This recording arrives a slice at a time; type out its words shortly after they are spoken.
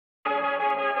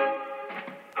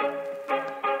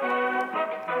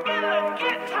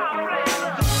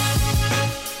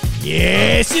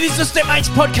Yes, it is the Stepmates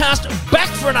podcast, back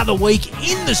for another week.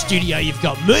 In the studio, you've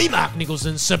got me, Mark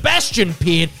Nicholson, Sebastian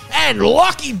Peard, and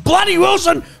Lockie Bloody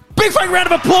Wilson. Big fake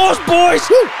round of applause, boys.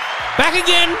 Woo. Back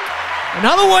again,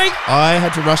 another week. I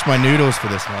had to rush my noodles for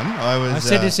this one. I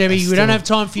said to Sebby, we don't have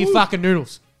time for your fucking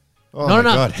noodles. Oh Not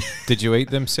my enough. God. Did you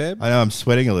eat them, Seb? I know, I'm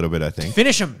sweating a little bit, I think.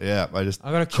 Finish them. Yeah, I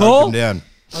got a choked call. them down.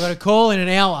 I got a call in an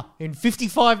hour. In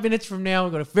 55 minutes from now,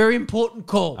 we've got a very important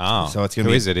call. Oh, So it's gonna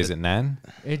who be- is it? Is it Nan?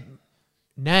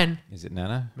 Nan. Is it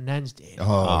Nana? My Nan's dead.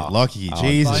 Oh, Lockie,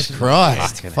 Jesus both of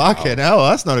Christ. them. Fucking hell,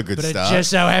 that's not a good But it start.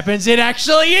 just so happens it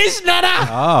actually is Nana.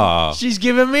 Oh, She's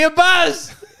giving me a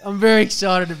buzz. I'm very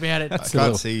excited about it. I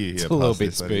can't see you here. it's a little past bit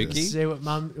this, I need to- spooky. See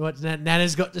what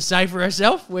Nana's got to say for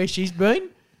herself, where she's been.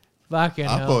 Fucking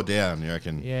Up hell. or down, you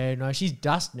reckon? Yeah, no, she's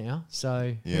dust now.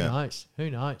 So Yeah. who knows?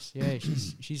 Who knows? Yeah,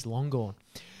 she's long gone.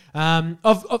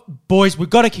 Boys, we've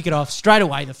got to kick it off straight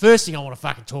away. The first thing I want to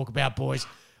fucking talk about, boys.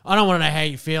 I don't want to know how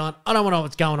you're feeling. I don't want to know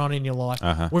what's going on in your life.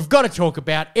 We've got to talk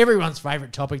about everyone's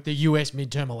favourite topic, the US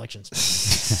midterm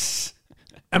elections.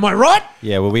 Am I right?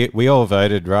 Yeah, well, we all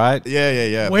voted, right?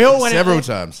 Yeah. We all went out Several there.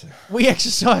 times. We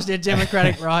exercised our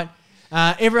democratic right.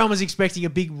 Everyone was expecting a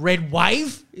big red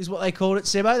wave, is what they called it,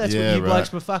 Sebo. That's Yeah, what you blokes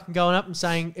right. were fucking going up and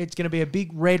saying it's going to be a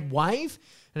big red wave,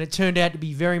 and it turned out to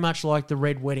be very much like the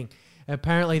Red Wedding.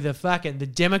 Apparently, the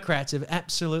Democrats have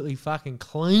absolutely fucking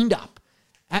cleaned up,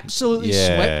 absolutely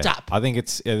swept up. I think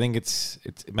it's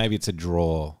maybe it's a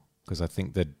draw because I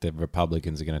think that the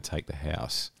Republicans are going to take the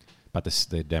House, but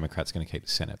the Democrats are going to keep the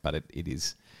Senate. But it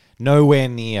is nowhere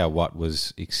near what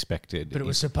was expected. But it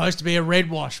was supposed to be a red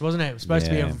wash, wasn't it? It was supposed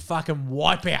to be a Yeah. fucking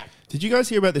wipeout. Did you guys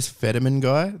hear about this Fetterman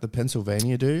guy, the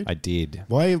Pennsylvania dude? I did.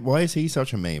 Why is he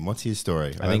such a meme? What's his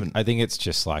story? I think it's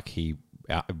just like he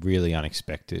really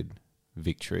unexpected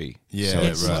victory. Yeah, So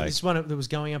it's right. like- This one that was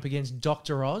going up against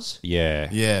Dr. Oz. yeah.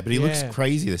 Yeah, but he looks Yeah.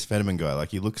 crazy, this Fetterman guy.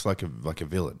 Like, he looks like a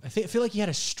villain. I feel like he had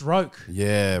a stroke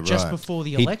Yeah, right. just before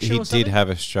the He election or did something. have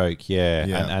a stroke, yeah.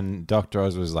 Yeah. And Dr.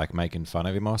 Oz was like making fun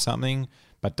of him or something.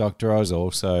 But Dr. Oz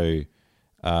also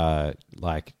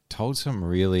like told some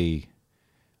really,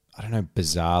 I don't know,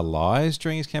 bizarre lies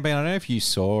during his campaign. I don't know if you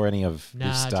saw any of Nah,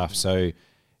 his I stuff. So,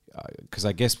 because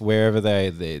I guess wherever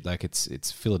they like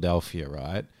it's Philadelphia,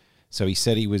 right? So he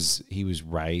said he was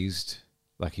raised,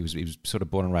 like he was sort of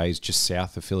born and raised just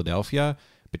south of Philadelphia.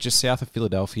 But just south of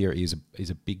Philadelphia is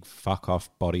a big fuck off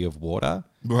body of water.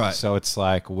 Right. So it's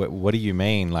like, what do you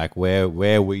mean? Like, where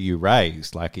were you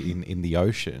raised? Like in the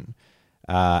ocean?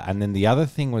 And then the other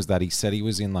thing was that he said he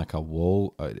was in like a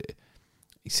wall.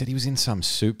 He said he was in some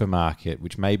supermarket,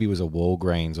 which maybe was a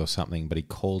Walgreens or something, but he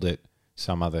called it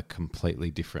some other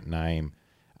completely different name.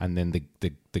 And then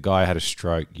the guy had a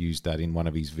stroke, used that in one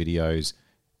of his videos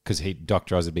because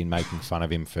Dr. Oz had been making fun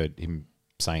of him for him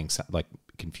saying like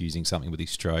confusing something with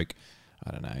his stroke.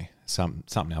 I don't know.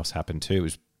 Something else happened too.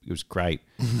 It was great.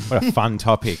 What a fun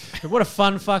topic. What a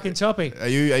fun fucking topic. Are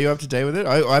you up to date with it?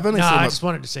 I've only No, seen I like, just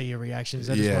wanted to see your reactions.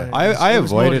 Yeah. I it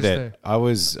was more avoided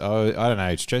just it. I don't know.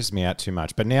 It stresses me out too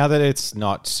much. But now that it's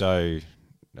not so,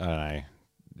 I don't know,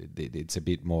 it's a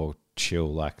bit more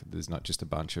chill. Like there's not just a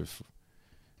bunch of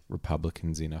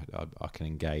Republicans in it. I can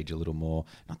engage a little more.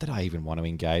 Not that I even want to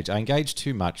engage. I engage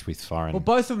too much with foreign Well,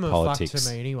 both of them are politics. fucked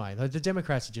to me anyway. The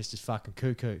Democrats are just as fucking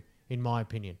cuckoo, in my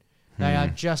opinion. They are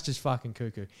just as fucking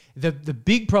cuckoo. The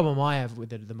big problem I have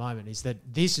with it at the moment is that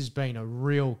this has been a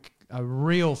real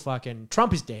fucking...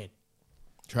 Trump is dead.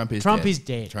 Trump is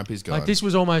dead. Trump is gone. Like, this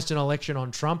was almost an election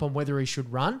on Trump on whether he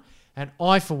should run. And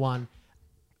I, for one,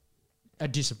 are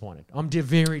disappointed. I'm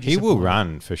very disappointed. He will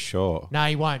run for sure. No,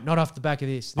 he won't. Not off the back of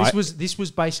this. I- This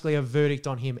was basically a verdict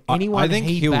on him. I Anyone think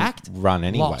he he'll backed run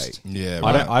anyway. lost. Yeah,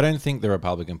 I right. don't think the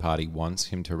Republican Party wants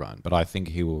him to run, but I think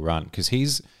he will run because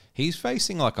he's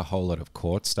facing like a whole lot of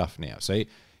court stuff now. So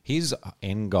his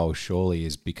end goal surely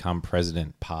is become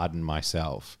president. Pardon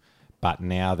myself, but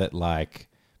now that like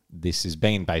this has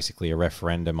been basically a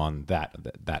referendum on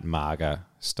that MAGA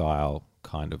style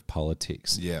kind of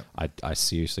politics. Yeah. I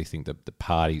seriously think that the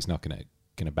party's not going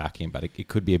to back him, but it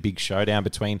could be a big showdown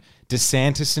between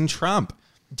DeSantis and Trump.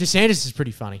 DeSantis is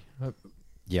pretty funny.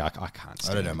 Yeah, I can't.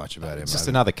 I don't know much about him. Just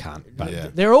I- another cunt. But Yeah.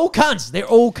 They're all cunts. They're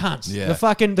all cunts. Yeah.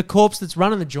 The corpse that's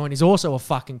running the joint is also a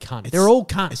fucking cunt. They're all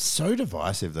cunts. It's so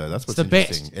divisive, though. That's what's the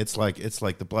interesting. best. It's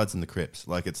like the Bloods and the Crips.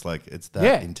 It's that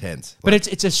Yeah. intense. But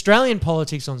it's Australian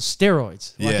politics on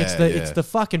steroids. Like Yeah, it's the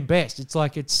fucking best. It's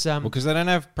like it's Well, because they don't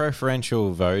have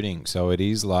preferential voting, so it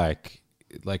is like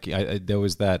there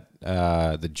was that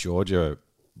the Georgia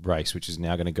race, which is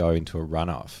now going to go into a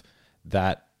runoff.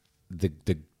 That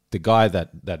the guy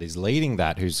that is leading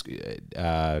that, who's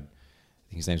I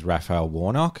think his name's Raphael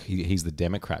Warnock. He's the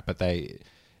Democrat, but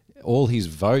all his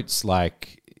votes,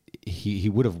 like he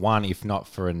would have won if not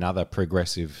for another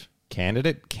progressive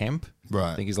candidate, Kemp.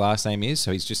 Right. I think his last name is.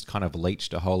 So he's just kind of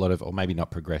leached a whole lot of, or maybe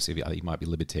not progressive. He might be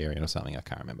libertarian or something. I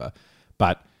can't remember.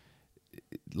 But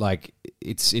like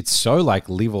it's so like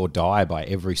live or die by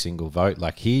every single vote.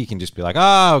 Like here you can just be like,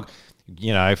 oh,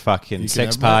 you know, fucking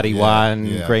Sex Party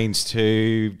 1, Greens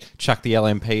 2, chuck the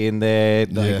LMP in there.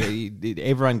 Like,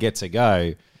 everyone gets a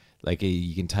go. Like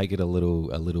you can take it a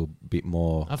little bit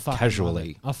more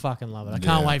casually. I fucking love it. I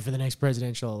can't wait for the next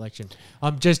presidential election. I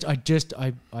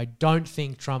don't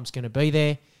think Trump's going to be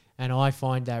there, and I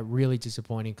find that really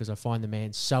disappointing because I find the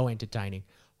man so entertaining.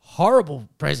 Horrible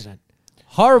president.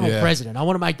 Horrible president. I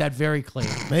want to make that very clear.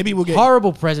 Maybe we'll get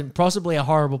horrible president, possibly a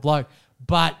horrible bloke,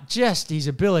 but just his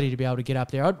ability to be able to get up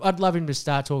there. I'd love him to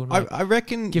start talking. Like, I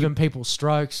reckon giving people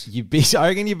strokes. I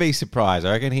reckon you'd be surprised.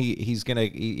 I reckon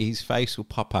his face will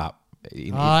pop up.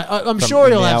 I'm sure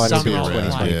he'll have something on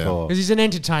because he's an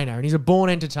entertainer and he's a born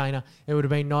entertainer. It would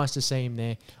have been nice to see him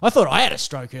there. I thought I had a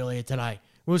stroke earlier today.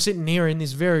 We were sitting here in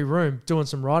this very room doing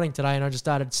some writing today, and I just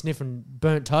started sniffing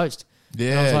burnt toast.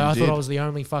 Yeah, and I was like, I thought I was the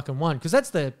only fucking one because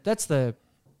that's the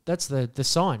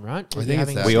sign, right? I think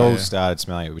it's that. We all started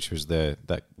smelling it, which was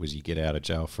you get out of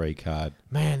jail free card.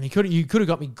 Man, you could have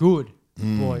got me good,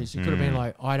 boys. You could have been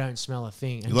like, I don't smell a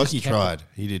thing. And Lockie tried.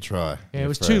 He did try. Yeah, it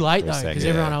was too late though because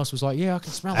everyone else was like, yeah, I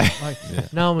can smell it.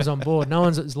 Like, no one was on board. No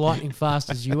one's as lightning fast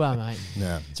as you are, mate.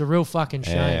 No, it's a real fucking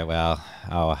shame. Yeah, well,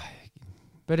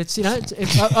 But it's, you know,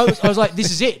 I was like, this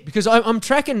is it because I'm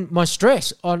tracking my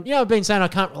stress on, you know, I've been saying I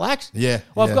can't relax. Yeah.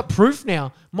 Well, I've got proof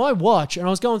now. My watch, and I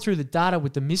was going through the data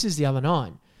with the missus the other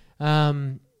night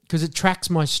because it tracks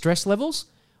my stress levels.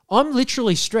 I'm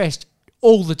literally stressed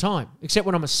all the time, except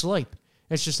when I'm asleep.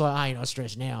 It's just like, you're not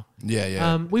stressed now. Yeah,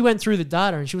 yeah. We went through the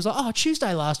data and she was like,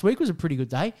 Tuesday last week was a pretty good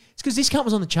day. It's because this cunt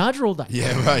was on the charger all day.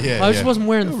 Yeah, right, yeah. I just wasn't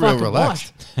wearing the fucking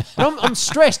watch. I'm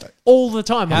stressed all the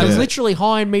time. I'm literally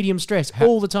high and medium stress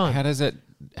all the time. How does it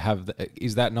have,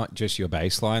 is that not just your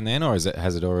baseline then, or has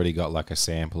it already got like a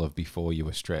sample of before you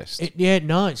were stressed? It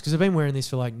knows because I've been wearing this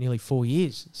for like nearly 4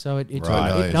 years. So it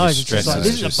right. knows. It's just like,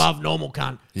 this is above normal,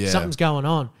 cunt. Yeah. Something's going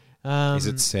on. Is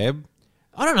it Seb?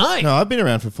 I don't know. No, I've been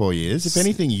around for 4 years. If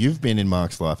anything, you've been in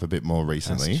Mark's life a bit more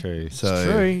recently. That's true. So it's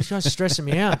true. He's just stressing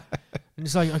me out. And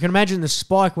it's like, I can imagine the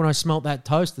spike when I smelt that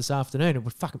toast this afternoon. It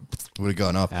would have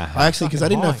gone off. Uh-huh. I actually, because I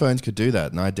didn't know phones could do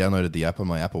that, and I downloaded the app on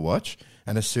my Apple Watch.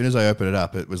 And as soon as I opened it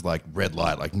up, it was like red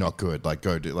light, like not good, like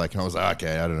go do, like, and I was like,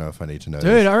 okay, I don't know if I need to know.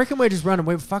 Dude, I reckon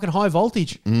we're fucking high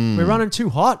voltage. We're running too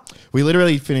hot. We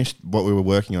literally finished what we were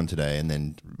working on today, and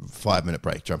then 5-minute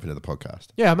break, jump into the podcast.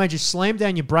 Yeah, I made you slam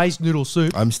down your braised noodle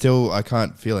soup. I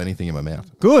can't feel anything in my mouth.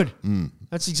 Good.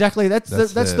 That's exactly, that's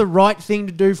the right thing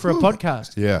to do for a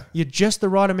podcast. Yeah. You're just the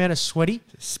right amount of sweaty.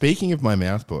 Speaking of my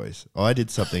mouth, boys, I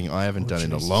did something I haven't done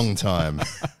in a long time.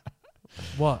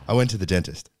 What? I went to the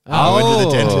dentist. I went to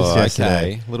the dentist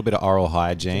yesterday. Okay. A little bit of oral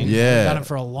hygiene. Yeah. Done it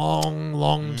for a long,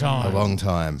 long time. A long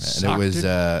time. And it was,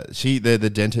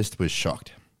 the dentist was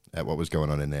shocked at what was going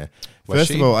on in there.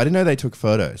 First of all, I didn't know they took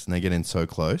photos and they get in so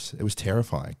close. It was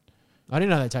terrifying. I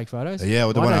didn't know they take photos. Yeah,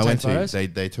 well, the one I went to,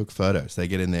 they took photos. They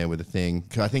get in there with a thing.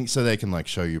 I think so they can like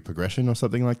show you progression or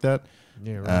something like that.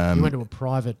 Yeah, right. You went to a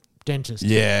private dentist.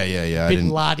 Yeah. Bit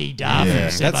la-di-da. Yeah.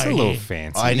 That's a little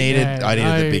fancy. I needed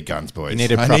the big guns, boys. You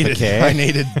needed proper care. I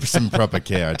needed some proper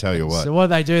care, I tell you what. So what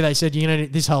they do, they said,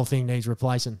 this whole thing needs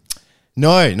replacing.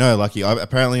 No, Lucky.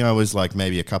 Apparently I was like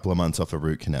maybe a couple of months off a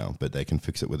root canal, but they can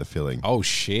fix it with a filling. Oh,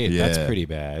 shit. Yeah. That's pretty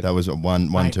bad. That was one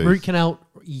tooth. Root canal,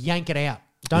 yank it out.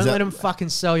 Don't let them fucking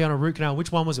sell you on a root canal.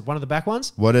 Which one was it? One of the back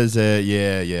ones? What is it?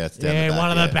 Yeah, it's down the back,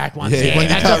 one of the back ones. Yeah, you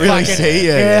can't really see.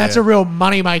 Yeah, that's a real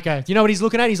money maker. Do you know what he's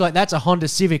looking at? He's like, that's a Honda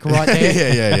Civic right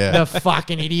there. yeah. The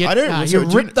fucking idiot. I don't. You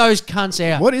rip those cunts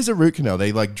out. What is a root canal?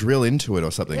 They like drill into it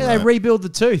or something. Yeah, they rebuild the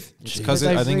tooth.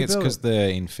 I think it's because the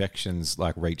infections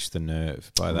like reach the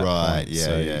nerve by that point. Right.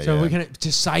 Yeah. So we're gonna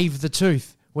to save the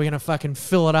tooth. We're going to fucking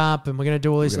fill it up and we're going to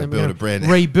do all this. We're and gonna we're build going to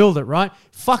rebuild it, right?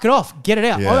 Fuck it off. Get it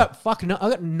out. Yeah. I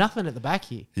got nothing at the back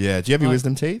here. Yeah. Do you have your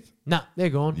wisdom teeth? Nah, they're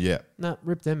gone. Yeah. Nah,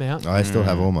 rip them out. I still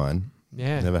have all mine.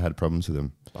 Yeah. Never had problems with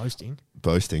them.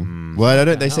 Boasting.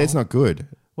 Well, they say it's not good.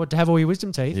 What, to have all your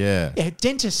wisdom teeth? Yeah. Yeah,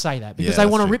 dentists say that because they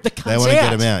want to rip the cunts out. They want to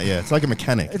get them out, yeah. It's like a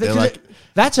mechanic. They're like...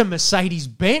 That's a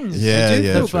Mercedes-Benz.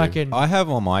 Yeah. Fucking... I have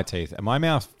all my teeth and my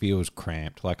mouth feels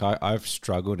cramped. Like I've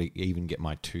struggled to even get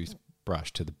my toothbrush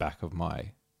to the back of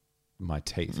my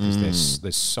teeth because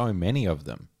there's so many of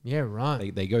them. Yeah,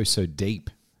 right. They go so deep.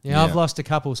 Yeah, I've lost a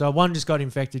couple. So one just got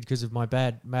infected because of my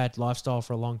mad lifestyle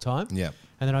for a long time. Yeah.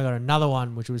 And then I got another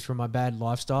one which was from my bad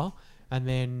lifestyle. And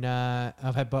then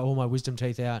I've had all my wisdom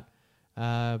teeth out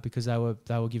because they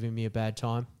were giving me a bad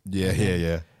time.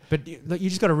 Yeah. But you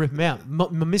just got to rip them out.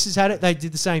 My missus had it. They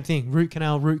did the same thing. Root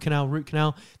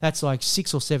canal. That's like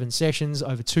 6 or 7 sessions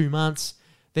over 2 months.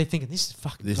 They're thinking, this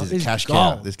is a cash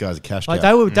cow. This guy's a cash cow.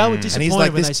 They were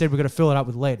disappointed when they said we're going to fill it up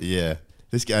with lead. Yeah.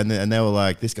 This guy, and they were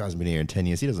like, this guy's been here in 10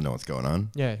 years. He doesn't know what's going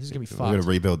on. Yeah, he's going to be fucked. We're going to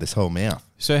rebuild this whole mouth.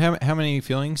 So how many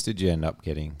fillings did you end up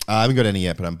getting? I haven't got any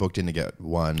yet, but I'm booked in to get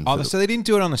one. Oh, so they didn't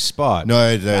do it on the spot?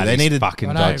 No, they needed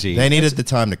fucking dodgy. They needed the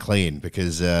time to clean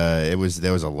because there was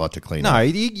a lot to clean. No,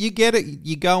 you get it.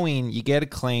 You go in, you get it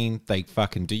clean. They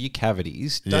fucking do your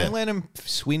cavities. Yeah. Don't let them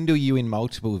swindle you in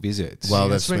multiple visits. Well,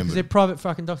 that's because they're private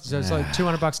fucking doctors. So it's like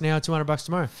 $200 now, $200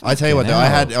 tomorrow. I tell you what, though,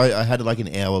 I had like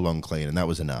an hour long clean, and that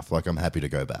was enough. Like, I'm happy to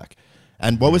go back.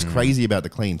 And what was crazy about the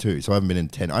clean too, so I haven't been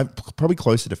in I'm probably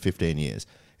closer to 15 years,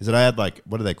 is that I had like,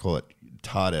 what do they call it?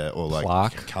 Tartar or like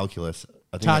plaque? Calculus.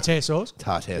 Tartare sauce?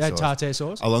 Tartare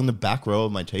sauce. Along the back row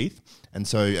of my teeth. And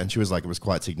she was like, it was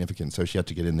quite significant. So she had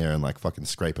to get in there and like fucking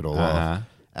scrape it all off.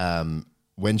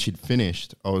 When she'd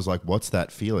finished, I was like, what's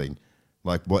that feeling?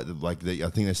 Like what? I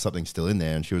think there's something still in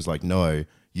there. And she was like, no,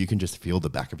 you can just feel the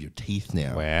back of your teeth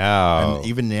now. Wow. And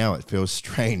even now it feels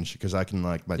strange because I can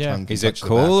like my tongue can Is it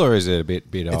cool or is it a bit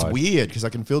odd? It's weird because I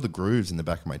can feel the grooves in the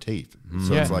back of my teeth.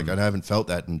 So it's like I haven't felt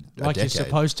that in a decade. You're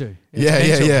supposed to. Yeah.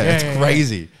 It's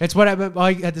crazy. It's what happened.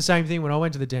 I had the same thing when I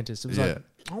went to the dentist. It was like,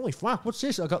 holy fuck, what's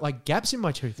this? I got like gaps in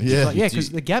my tooth.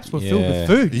 Because the gaps were filled with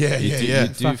food.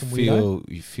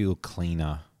 You feel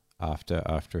cleaner after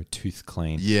a tooth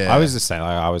clean. Yeah. I was the same.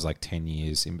 I was like 10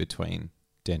 years in between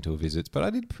dental visits,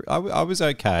 but I was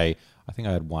okay. I think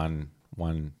I had one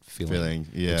filling,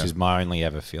 which is my only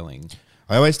ever filling.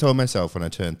 I always told myself when I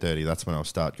turned 30, that's when I'll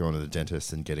start going to the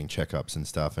dentist and getting checkups and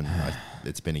stuff. And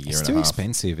it's been a year and a half. It's too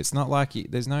expensive. It's not like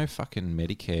there's no fucking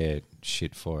Medicare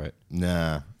shit for it.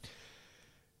 Nah.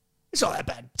 It's not that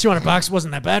bad. $200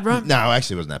 wasn't that bad, right? No,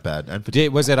 actually, it wasn't that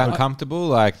bad. Was it uncomfortable?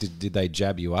 Like, did they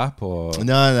jab you up or?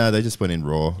 No, they just went in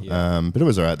raw. Yeah. But it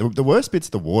was all right. The worst bit's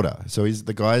the water. So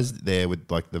the guys there with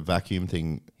like the vacuum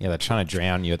thing. Yeah, they're trying to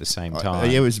drown you at the same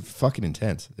time. Yeah, it was fucking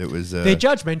intense. It was. They're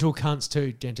judgmental cunts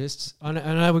too, dentists. I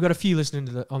know we've got a few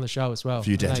listening on the show as well. A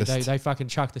few dentists. They fucking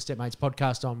chuck the Stepmates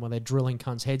podcast on when they're drilling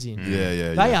cunts' heads in.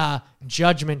 Yeah. They are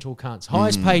judgmental cunts.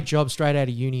 Highest paid job straight out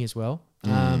of uni as well.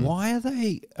 Why are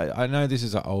they? I know this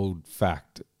is an old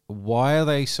fact. Why are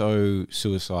they so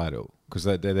suicidal? Because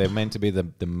they're meant to be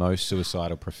the most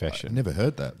suicidal profession. I never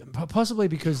heard that. Possibly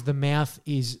because the mouth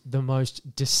is the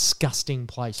most disgusting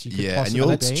place you could possibly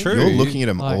be. It's true. You're looking at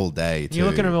them all day too. You're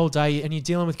looking at them all day and you're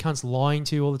dealing with cunts lying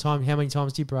to you all the time. How many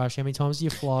times do you brush? How many times do you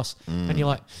floss? And you're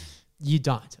like, you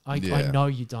don't. I know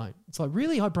you don't. It's like,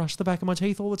 really? I brush the back of my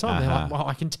teeth all the time. They're like, well,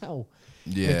 I can tell.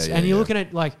 And you're looking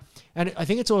at like, and I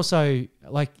think it's also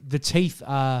like the teeth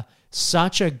are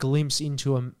such a glimpse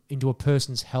into a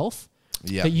person's health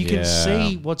that you can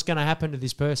see what's going to happen to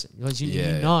this person. Because you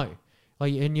know,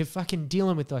 like, and you're fucking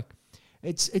dealing with like,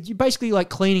 you're basically like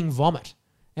cleaning vomit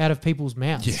out of people's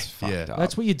mouths.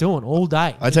 That's what you're doing all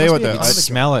day. I tell you what, though, I'd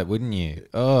smell it, wouldn't you?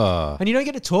 Oh, and you don't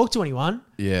get to talk to anyone.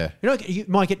 Yeah, you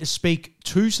might get to speak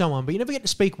to someone, but you never get to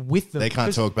speak with them. They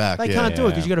can't talk back. They can't do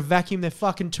it because you got to vacuum their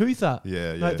fucking tooth up.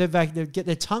 They get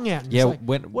their tongue out. And it's like,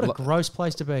 what a gross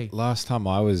place to be. Last time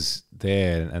I was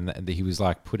there, and he was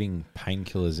like putting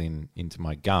painkillers into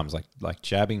my gums, like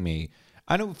jabbing me.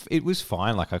 And it was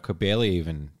fine. Like I could barely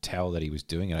even tell that he was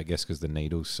doing it. I guess because the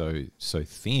needle's so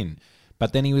thin.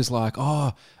 But then he was like,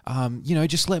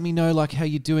 just let me know like how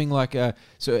you're doing. Like,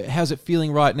 so how's it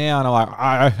feeling right now? And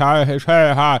I'm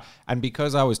like, and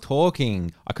because I was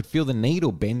talking, I could feel the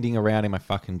needle bending around in my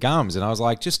fucking gums. And I was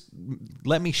like, just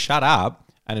let me shut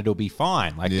up and it'll be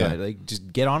fine. Like,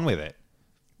 just get on with it.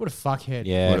 What a fuckhead.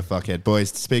 Yeah. What a fuckhead. Boys,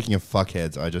 speaking of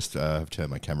fuckheads, I just have turned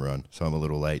my camera on, so I'm a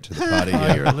little late to the party.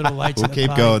 You're a little late to the party. We'll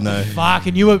keep going, though. Fuck,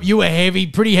 and you were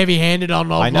pretty heavy-handed on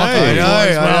my I know.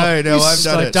 I've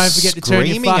done it. Don't forget to turn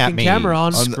your fucking camera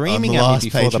on. Screaming at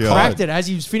me before the cracked it as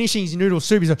he was finishing his noodle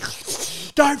soup. He's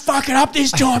like, don't fuck it up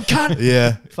this time, cunt.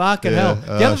 Yeah. Fucking hell.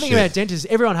 The other thing about dentists,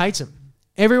 everyone hates them.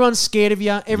 Everyone's scared of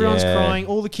you. Everyone's crying.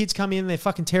 All the kids come in. They're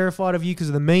fucking terrified of you because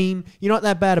of the meme. You're not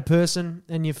that bad a person,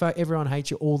 and everyone hates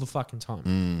you all the fucking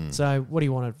time. So what do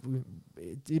you want to...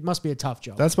 It must be a tough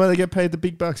job. That's why they get paid the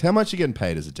big bucks. How much are you getting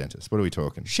paid as a dentist? What are we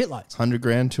talking? Shitloads. 100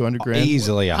 grand, 200 grand?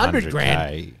 Easily 100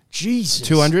 grand. Jesus.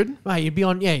 200? Mate, you'd be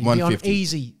on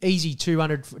easy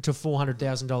 200 to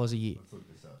 $400,000 a year.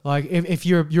 Like if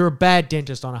you're a bad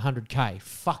dentist on 100K,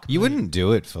 fuck You me. wouldn't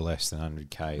do it for less than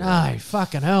 100K. No,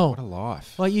 fucking hell. What a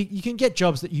life. Like you can get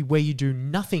jobs where you do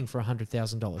nothing for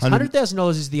 $100,000. $100,000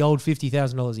 is the old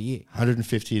 $50,000 a year.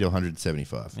 150 to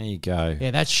 175. There you go.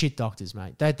 Yeah, that's shit doctors,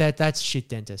 mate. That's shit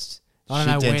dentists. I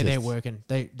don't know where they're working.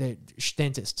 They're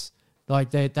dentists.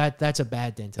 Like that's a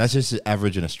bad dentist. That's just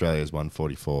average in Australia is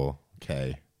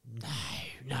 144K.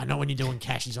 No, not when you're doing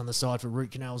cashies on the side for root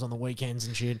canals on the weekends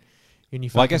and shit.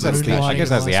 Well, I guess that's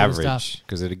the average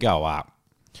because it'd go up.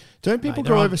 Don't people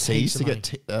go overseas to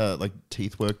get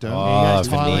teeth work done? Oh,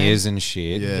 veneers and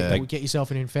shit. Yeah. They get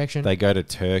yourself an infection. They go to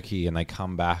Turkey and they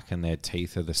come back and their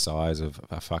teeth are the size of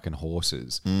fucking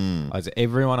horses.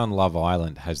 Everyone on Love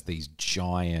Island has these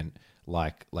giant,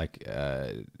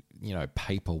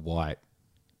 paper white,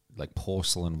 like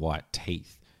porcelain white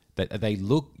teeth. That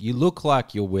you look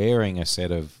like you're wearing a set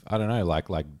of, I don't know,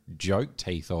 like joke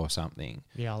teeth or something.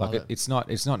 Yeah, I love it. It's not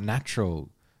natural.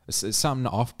 There's something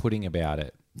off-putting about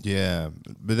it. Yeah,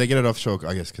 but they get it offshore,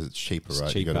 I guess, because it's cheaper,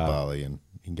 right? You go to Bali and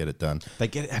you can get it done.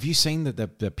 Have you seen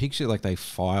the picture? Like they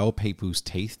file people's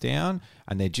teeth down,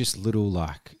 and they're just little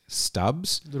like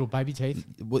stubs, little baby teeth.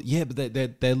 Well, yeah, but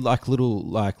they're like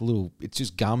little. It's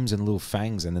just gums and little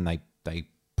fangs, and then they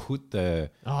put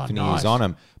the veneers on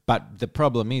them. But the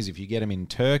problem is, if you get them in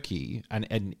Turkey, and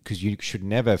because you should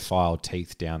never file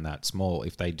teeth down that small.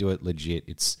 If they do it legit,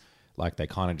 it's like they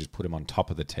kind of just put them on top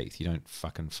of the teeth. You don't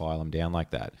fucking file them down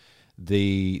like that.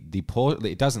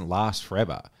 It doesn't last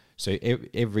forever. So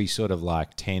every sort of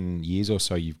like 10 years or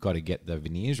so, you've got to get the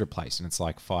veneers replaced, and it's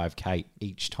like $5K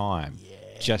each time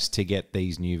just to get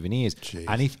these new veneers.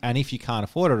 Jeez. And if you can't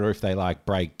afford it, or if they like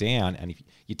break down, and if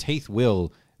your teeth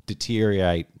will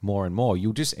deteriorate more and more,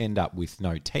 you'll just end up with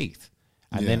no teeth,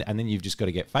 and then you've just got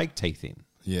to get fake teeth in.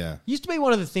 Yeah, used to be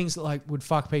one of the things that like would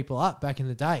fuck people up back in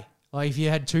the day. Like if you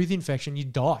had tooth infection,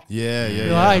 you'd die.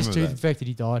 Yeah. He's tooth infected,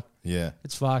 he died. Yeah,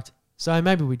 it's fucked. So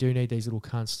maybe we do need these little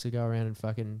cunts to go around and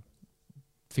fucking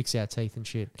fix our teeth and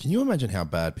shit. Can you imagine how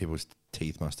bad people's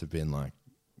teeth must have been like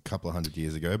a couple of $100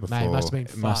 years ago? Before, mate,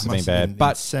 it must have been bad.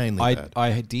 But insanely bad.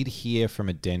 I did hear from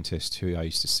a dentist who I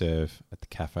used to serve at the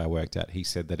cafe I worked at. He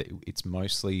said that it's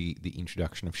mostly the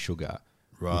introduction of sugar,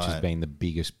 which has been the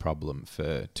biggest problem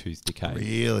for tooth decay.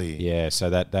 Really? Yeah. So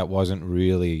that wasn't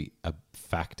really a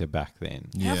factor back then.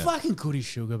 How fucking good is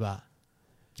sugar, but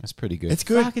that's pretty good. It's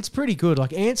good. Fuck, it's pretty good.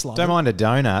 Like ants love Don't it. mind a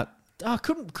donut. I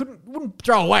wouldn't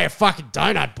throw away a fucking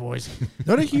donut, boys.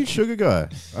 Not a huge sugar guy.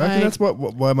 I reckon that's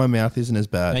why my mouth isn't as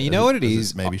bad. Now, you know what it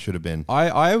is? Maybe should have been.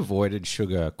 I avoided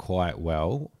sugar quite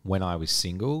well when I was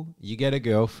single. You get a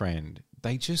girlfriend,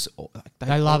 they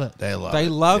love it. They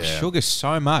love sugar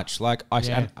so much. Like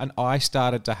I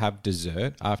started to have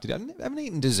dessert after. I haven't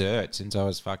eaten dessert since I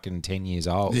was fucking 10 years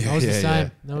old. I was the same.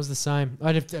 That was the same.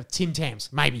 I'd have Tim Tams,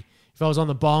 maybe. If I was on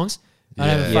the bongs, I'd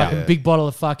have a fucking big bottle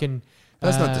of fucking...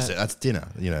 That's not dessert. That's dinner.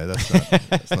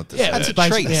 That's not dessert. That's a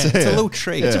treat. Yeah. It's a little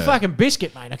treat. It's a fucking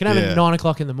biscuit, mate. I can have it at 9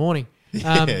 o'clock in the morning.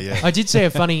 I did see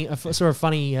saw a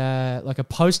funny like a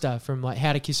poster from like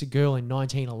How to Kiss a Girl in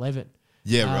 1911.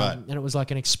 Yeah, right. And it was like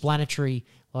an explanatory,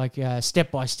 like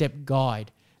step-by-step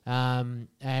guide. And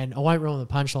I won't ruin the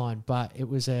punchline, but it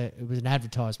was an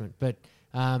advertisement. But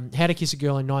How to Kiss a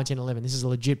Girl in 1911. This is a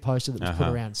legit poster that was put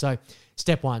around. So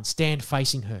step 1, stand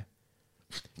facing her.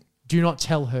 Do not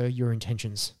tell her your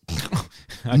intentions.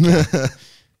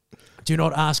 Do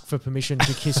not ask for permission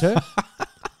to kiss her.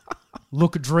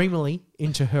 Look dreamily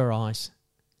into her eyes.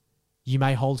 You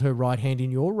may hold her right hand in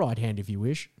your right hand if you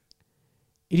wish.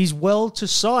 It is well to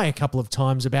sigh a couple of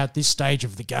times about this stage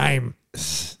of the game.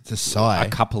 To sigh? A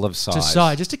couple of sighs. To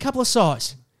sigh, just a couple of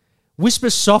sighs. Whisper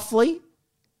softly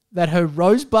that her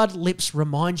rosebud lips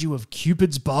remind you of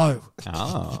Cupid's bow.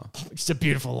 Oh. It's a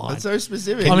beautiful line. That's so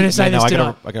specific. I'm going to say this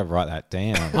tonight. I got to write that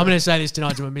down. I'm going to say this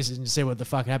tonight to my missus and see what the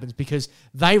fuck happens, because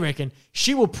they reckon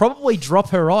she will probably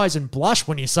drop her eyes and blush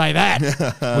when you say that.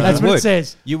 That's what it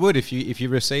says. You would if you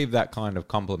receive that kind of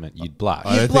compliment. You'd blush.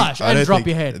 You'd blush and drop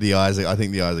your head. I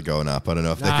think the eyes are going up. I don't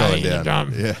know if they're going down.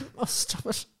 Dumb. Yeah. Oh, stop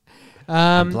it.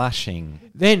 I'm blushing.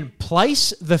 Then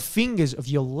place the fingers of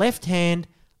your left hand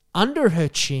under her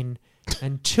chin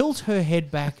and tilt her head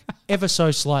back ever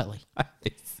so slightly.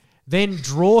 Then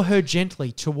draw her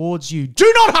gently towards you.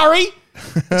 Do not hurry!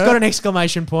 It's got an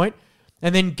exclamation point.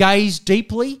 And then gaze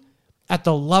deeply at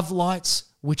the love lights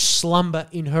which slumber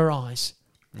in her eyes.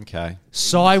 Okay.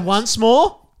 Sigh once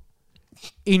more.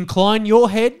 Incline your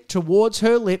head towards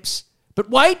her lips. But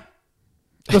wait,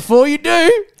 before you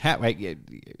do, all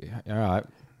right.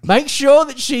 make sure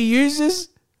that she uses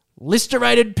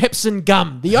Listerated Pepsin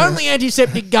gum, the only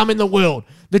antiseptic gum in the world.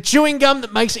 The chewing gum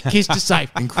that makes it kiss to safe.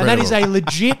 And that is a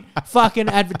legit fucking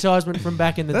advertisement from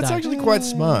back in the day. That's actually quite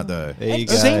smart, though. It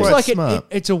seems like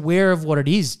it's aware of what it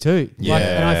is, too. Yeah.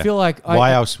 And I feel like...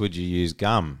 Why else would you use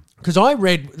gum? Because I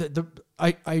read...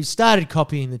 I started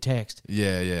copying the text.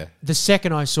 Yeah. The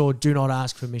second I saw "do not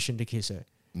ask permission to kiss her,"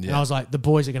 and I was like, "The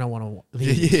boys are going to want to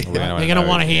hear. Yeah. They're going to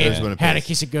want to hear Yeah. how to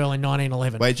kiss a girl in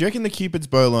 1911." Wait, do you reckon the Cupid's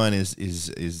bow line is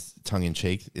tongue in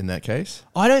cheek in that case?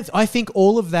 I don't. I think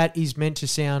all of that is meant to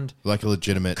sound Like a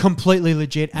legitimate, completely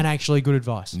legit and actually good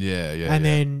advice. Yeah. And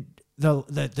then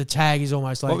the tag is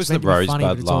almost like What was the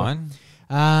Rosebud line?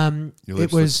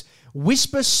 It was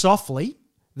whisper softly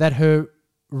that her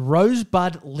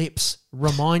rosebud lips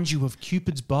remind you of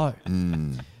Cupid's bow.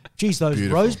 Geez, those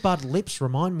Beautiful. rosebud lips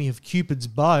remind me of Cupid's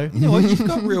bow. You know what? You've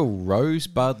got real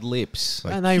rosebud lips.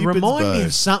 Like And they Cupid's remind me bow.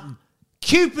 of something.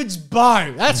 Cupid's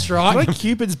bow. That's right. Like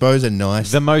Cupid's bows are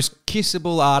nice. The most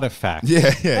kissable artifact. yeah.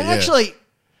 And actually,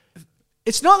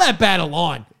 it's not that bad a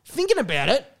line. Thinking about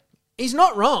it, he's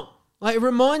not wrong. Like, it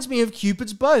reminds me of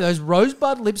Cupid's bow. Those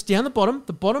rosebud lips down the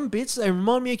bottom bits, they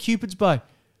remind me of Cupid's bow.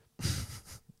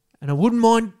 And I wouldn't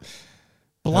mind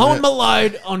blowing my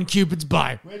load on Cupid's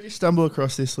bow. Where did you stumble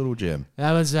across this little gem?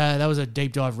 That was a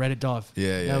deep dive Reddit dive.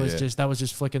 Yeah, That was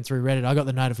just flicking through Reddit. I got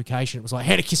the notification. It was like,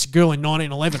 how to kiss a girl in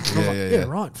 1911. And I was like,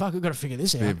 yeah, right. Fuck, we've got to figure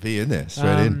this out. Be in there,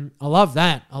 straight in. I love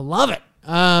that. I love it.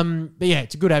 But yeah,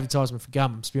 it's a good advertisement for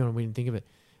gum. To be honest, we didn't think of it.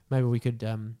 Maybe we could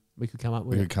come up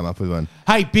with We it. could come up with one.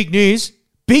 Hey, big news.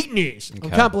 Big news. Okay. I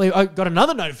can't believe I got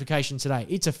another notification today.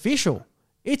 It's official.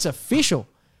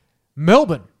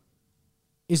 Melbourne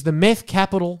is the meth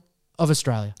capital of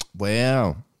Australia.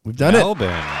 Wow. We've done Melbourne.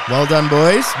 it. Well done,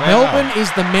 boys. Melbourne is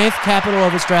the meth capital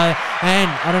of Australia. And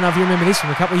I don't know if you remember this from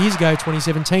a couple of years ago,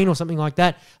 2017 or something like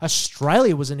that.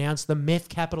 Australia was announced the meth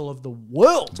capital of the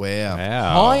world. Wow.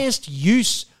 Highest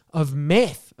use of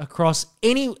meth across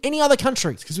any other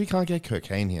country. Because we can't get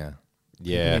cocaine here.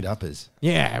 We Yeah. need uppers.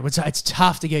 Yeah, it's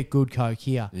tough to get good coke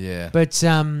here. Yeah. But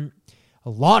a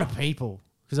lot of people,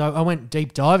 because I went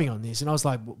deep diving on this, and I was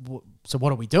like, so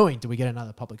what are we doing? Do we get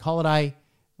another public holiday?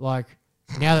 Like,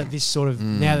 now that this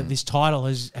now that this title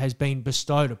has been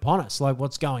bestowed upon us, like,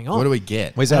 what's going on? What do we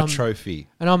get? Where's our trophy?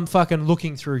 And I'm fucking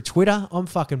looking through Twitter. I'm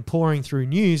fucking pouring through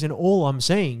news, and all I'm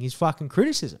seeing is fucking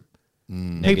criticism.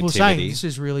 People saying Negativity. this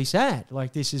is really sad.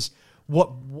 Like, this is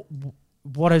what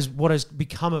has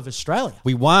become of Australia.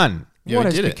 We won. Yeah, What we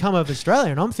has did it. become of Australia?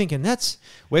 And I'm thinking,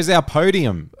 Where's our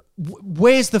podium?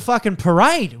 where's the fucking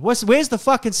parade? Where's the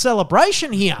fucking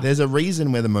celebration here? There's a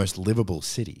reason we're the most livable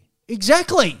city.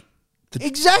 Exactly.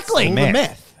 Exactly. All Meth.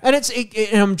 the meth.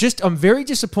 And I'm very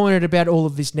disappointed about all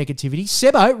of this negativity.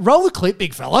 Sebo, roll the clip,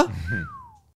 big fella.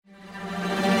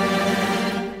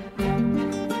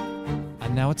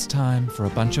 And now it's time for a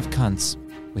bunch of cunts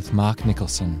with Mark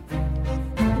Nicholson.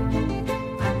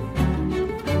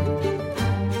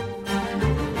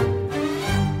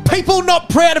 People not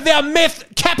proud of our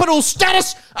meth capital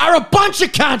status are a bunch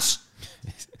of cunts.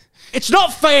 It's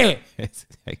not fair.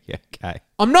 Okay.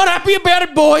 I'm not happy about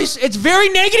it, boys. It's very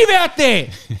negative out there.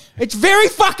 It's very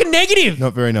fucking negative.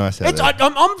 Not very nice out there.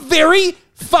 I'm very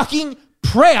fucking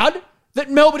proud that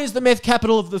Melbourne is the meth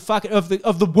capital of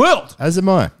the world. As am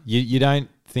I. You don't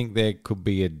think there could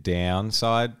be a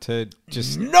downside to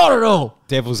just Not at all.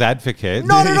 devil's advocate?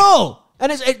 Not at all.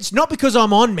 And it's not because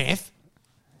I'm on meth,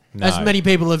 No. as many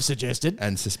people have suggested.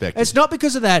 And suspected. It's not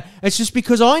because of that. It's just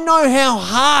because I know how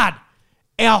hard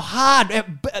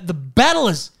the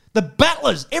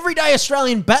battlers, everyday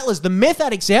Australian battlers, the meth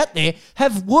addicts out there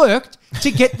have worked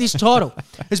to get this title.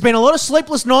 There's been a lot of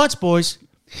sleepless nights, boys.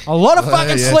 A lot of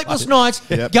fucking yeah. sleepless nights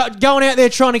Yep. going out there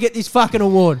trying to get this fucking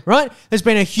award, right? There's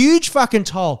been a huge fucking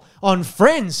toll on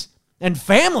friends and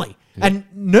family, and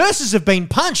nurses have been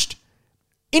punched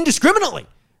indiscriminately.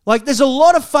 Like, there's a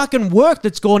lot of fucking work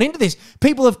that's gone into this.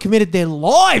 People have committed their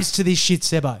lives to this shit,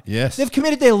 Sebo. Yes. They've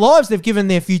committed their lives. They've given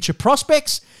their future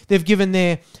prospects. They've given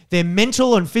their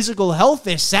mental and physical health,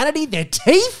 their sanity, their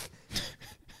teeth.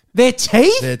 Their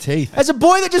teeth? Their teeth. As a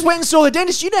boy that just went and saw the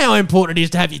dentist, you know how important it is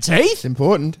to have your teeth. It's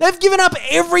important. They've given up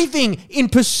everything in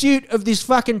pursuit of this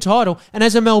fucking title. And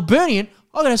as a Melburnian,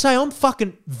 I gotta say, I'm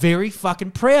fucking very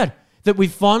fucking proud that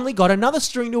we've finally got another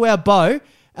string to our bow.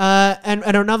 And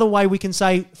another way we can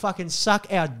say fucking suck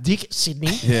our dick,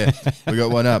 Sydney. Yeah. We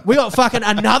got one up. We got fucking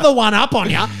another one up on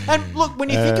you. And look, when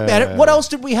you think about it, what else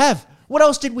did we have? What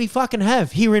else did we fucking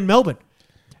have here in Melbourne?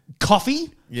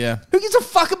 Coffee? Yeah. Who gives a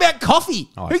fuck about coffee?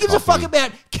 I like Who gives a fuck coffee.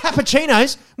 about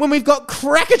cappuccinos when we've got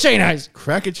crackacinos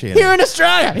Crackerchin. here in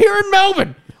Australia, here in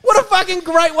Melbourne? What a fucking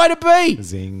great way to be.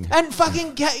 Zing. And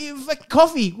fucking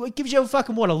coffee, it gives you a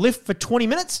fucking, a lift for 20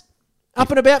 minutes? Up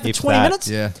and about for if 20 that. minutes?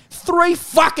 Yeah. 3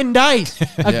 fucking days.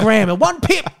 A gram. And 1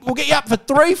 pip will get you up for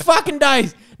 3 fucking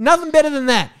days. Nothing better than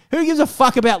that. Who gives a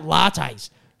fuck about lattes?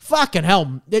 Fucking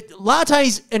hell.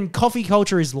 Lattes and coffee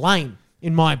culture is lame,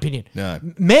 in my opinion. No.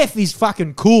 Meth is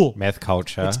fucking cool. Meth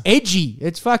culture. It's edgy.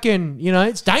 It's fucking,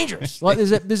 it's dangerous. Like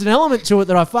there's an element to it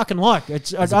that I fucking like. I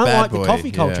don't bad like boy, the coffee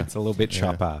yeah. culture. It's a little bit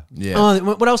chopper. Yeah. Oh,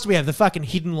 what else do we have? The fucking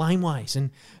hidden laneways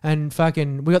and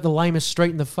fucking we got the lamest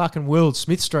street in the fucking world,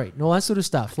 Smith Street, and all that sort of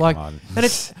stuff. Like, on. and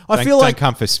it's I feel like don't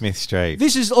come for Smith Street.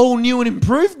 this is all new and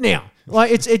improved now.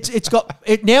 Like it's got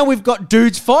it now. We've got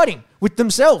dudes fighting with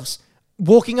themselves,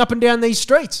 walking up and down these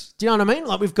streets. Do you know what I mean?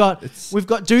 Like we've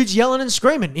got dudes yelling and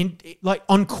screaming like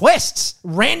on quests,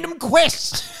 random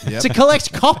quests to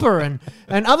collect copper and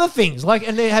other things. Like,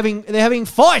 and they're having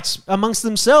fights amongst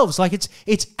themselves. Like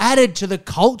it's added to the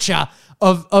culture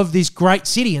of this great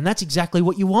city, and that's exactly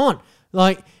what you want.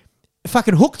 Like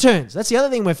fucking hook turns. That's the other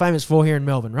thing we're famous for here in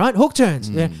Melbourne, right? Hook turns.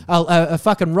 A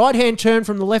fucking right-hand turn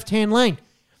from the left-hand lane.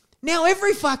 Now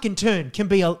every fucking turn can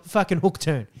be a fucking hook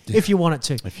turn if you want it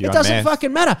to. It doesn't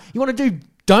fucking matter. You want to do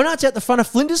donuts out the front of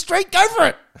Flinders Street? Go for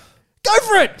it. Go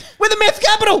for it. We're the meth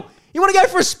capital. You want to go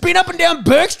for a spin up and down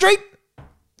Burke Street?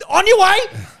 On your way.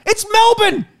 It's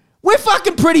Melbourne. We're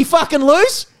fucking pretty fucking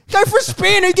loose. Go for a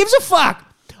spin. Who gives a fuck?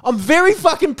 I'm very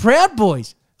fucking proud,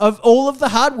 boys, of all of the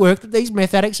hard work that these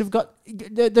meth addicts have got.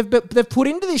 They've put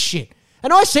into this shit.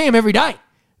 And I see them every day.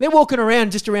 They're walking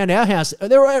around just around our house.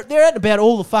 They're out and about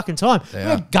all the fucking time. We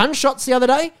had gunshots the other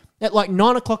day at like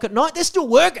 9 o'clock at night. They're still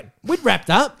working. We'd wrapped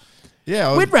up.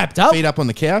 Yeah. We'd wrapped up. Feet up on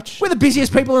the couch. We're the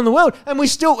busiest people in the world. And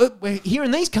we're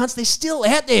hearing these cunts. They're still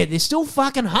out there. They're still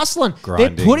fucking hustling.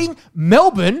 Grinding. They're putting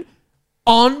Melbourne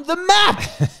on the map.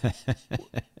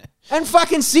 And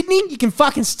fucking Sydney, you can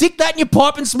fucking stick that in your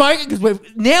pipe and smoke it because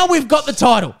we've got the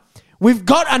title. We've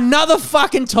got another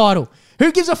fucking title.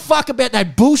 Who gives a fuck about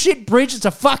that bullshit bridge? It's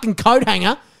a fucking coat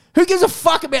hanger. Who gives a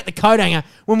fuck about the coat hanger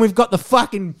when we've got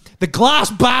the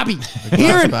glass Barbie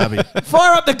here in Barbie.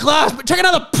 Fire up the glass, but take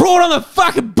another prawn on the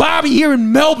fucking Barbie here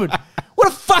in Melbourne. What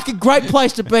a fucking great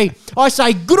place to be. I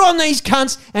say good on these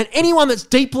cunts and anyone that's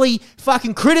deeply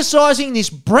fucking criticising this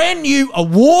brand new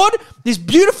award, this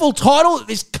beautiful title that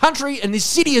this country and this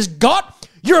city has got.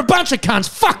 You're a bunch of cunts.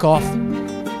 Fuck off.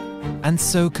 And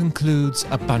so concludes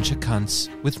A Bunch of Cunts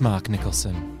with Mark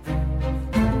Nicholson.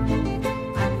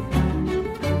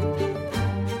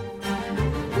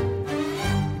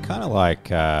 Kind of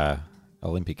like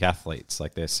Olympic athletes,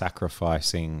 like they're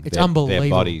sacrificing It's their unbelievable.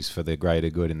 bodies for the greater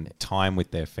good and time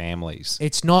with their families.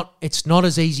 It's not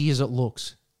as easy as it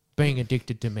looks being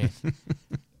addicted to meth.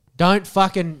 Don't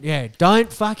fucking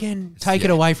take it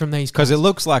away from these cunts. Because it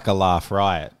looks like a laugh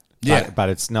riot, Yeah. but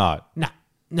it's not.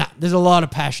 Nah, there's a lot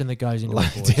of passion that goes into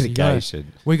it, boys.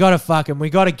 Dedication. We got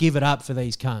to give it up for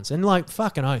these cunts. And like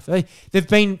fucking oath, they've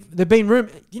been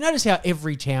You notice how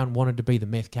every town wanted to be the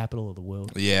meth capital of the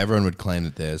world. Yeah, everyone would claim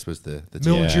that theirs was the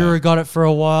Mildura got it for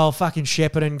a while. Fucking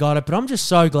Shepparton got it, but I'm just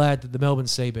so glad that the Melbourne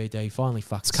CBD finally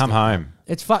fucks. Come home.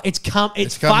 It's come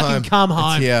home.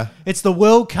 home. It's here. It's the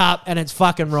World Cup, and it's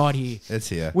fucking right here. It's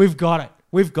here. We've got it.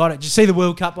 Did you see the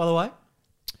World Cup, by the way?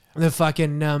 The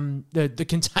fucking the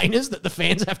containers that the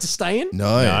fans have to stay in.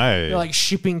 No. They're like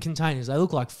shipping containers. They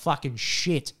look like fucking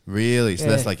shit. Really? So Yeah.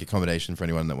 that's like accommodation for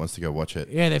anyone that wants to go watch it.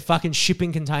 Yeah, they're fucking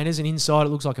shipping containers, and inside it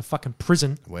looks like a fucking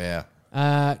prison. Wow.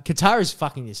 Qatar is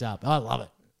fucking this up. I love it.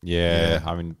 Yeah,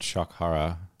 I'm in shock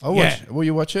horror. I'll watch. Will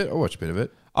you watch it? I'll watch a bit of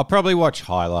it. I'll probably watch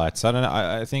highlights. I don't know.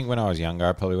 I think when I was younger,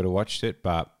 I probably would have watched it,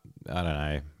 but I don't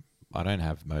know. I don't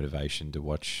have motivation to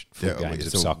watch full games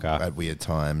of soccer at weird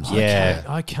times. Yeah.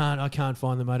 I can't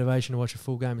find the motivation to watch a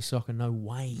full game of soccer. No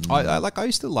way. I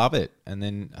used to love it, and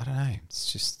then I don't know.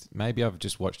 It's just maybe I've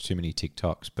just watched too many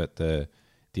TikToks, but the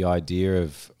idea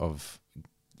of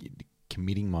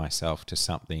committing myself to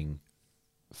something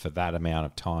for that amount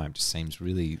of time just seems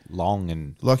really long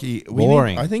and Lockie,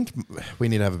 boring. I think we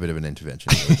need to have a bit of an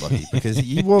intervention with Lockie because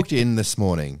you walked in this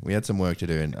morning. We had some work to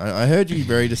do, and I heard you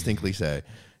very distinctly say.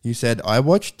 You said, I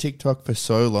watched TikTok for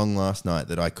so long last night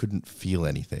that I couldn't feel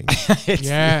anything.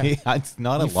 it's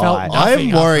not a You felt lie. nothing. I am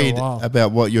after a worried while.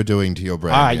 about what you're doing to your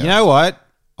brain. All right, now. you know what?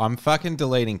 I'm fucking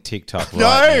deleting TikTok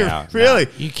right now. Really?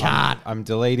 You can't. I'm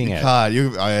deleting it. Can't.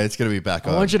 It's going to be back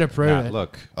on. I want you to prove Nah, it.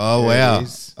 look. Oh, there wow. it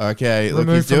is. Okay, look,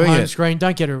 Remove he's from doing home it. screen.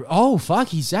 Don't get it. Oh fuck,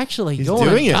 he's actually He's doing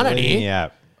doing it. Done it Deleting here. the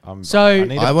app. So-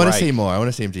 I want to see more. more. I want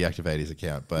to see him deactivate his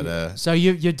account. But So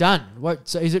you're done. What?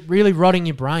 So is it really rotting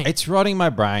your brain? It's rotting my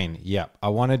brain. Yep. I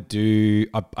want to do.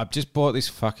 I've just bought this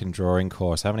fucking drawing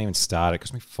course. I haven't even started. It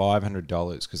cost me $500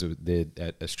 because they're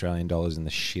at Australian dollars in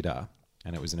the shitter,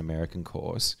 and it was an American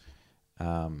course.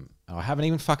 And I haven't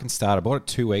even fucking started. I bought it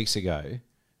 2 weeks ago.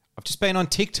 I've just been on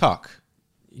TikTok.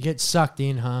 You get sucked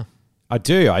in, huh? I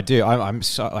do. I'm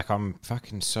so I'm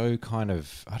fucking so kind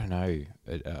of, I don't know,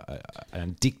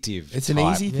 an addictive. It's type.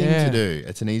 an easy thing to do.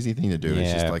 It's an easy thing to do.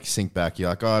 It's just Yeah. like sink back. You're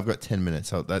like, oh, I've got 10 minutes.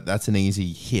 So that's an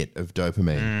easy hit of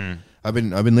dopamine. I've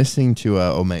been listening to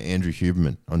old mate Andrew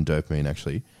Huberman on dopamine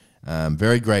actually.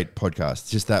 Very great podcast.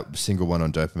 Just that single one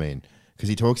on dopamine. Because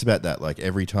he talks about that like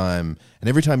every time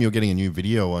you're getting a new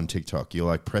video on TikTok, you're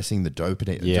like pressing the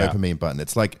dopamine button.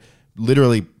 It's like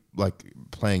literally like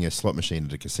playing a slot machine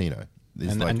at a casino.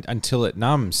 And until it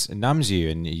numbs you,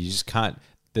 and you just can't.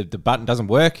 The button doesn't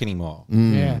work anymore.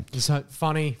 Yeah, it's like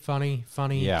funny,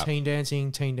 Yeah. teen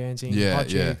dancing,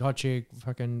 Yeah, hot chick,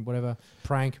 fucking whatever,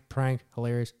 prank,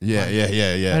 hilarious. Yeah.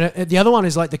 And the other one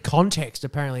is like the context.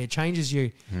 Apparently, it changes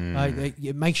you.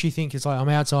 It makes you think it's like I'm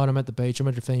outside, I'm at the beach, I'm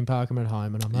at a theme park, I'm at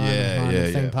home, and I'm home, at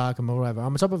the theme park, and whatever. I'm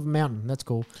on top of a mountain. That's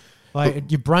cool.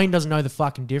 Like your brain doesn't know the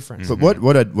fucking difference. But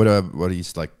what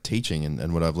he's like teaching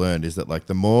and what I've learned is that like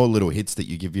the more little hits that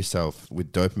you give yourself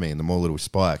with dopamine, the more little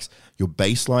spikes, your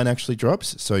baseline actually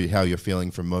drops. So how you're feeling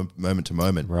from moment to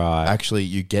moment, Right. Actually,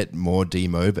 you get more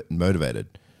demotivated,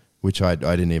 which I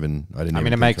didn't even. I mean, think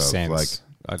it makes of. sense.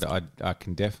 I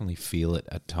can definitely feel it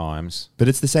at times. But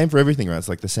it's the same for everything, right? It's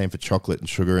like the same for chocolate and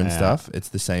sugar and stuff. It's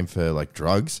the same for like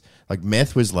drugs. Like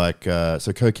meth was like,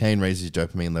 so cocaine raises your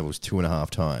dopamine levels 2.5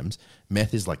 times.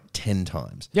 Meth is like 10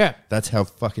 times. Yeah. That's how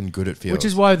fucking good it feels. Which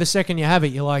is why the second you have it,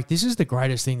 you're like, this is the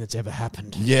greatest thing that's ever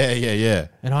happened. Yeah.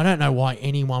 And I don't know why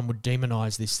anyone would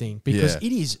demonize this thing because Yeah.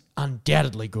 it is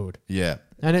undoubtedly good. Yeah.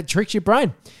 And it tricks your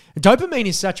brain. Dopamine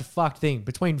is such a fucked thing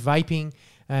between vaping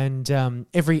and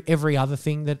every other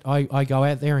thing that I go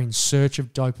out there in search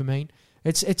of dopamine.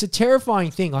 It's a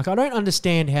terrifying thing. Like I don't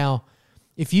understand how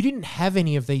if you didn't have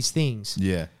any of these things,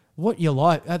 Yeah. what you're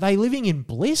like, are they living in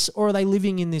bliss or are they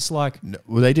living in this like... No,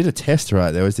 well, they did a test,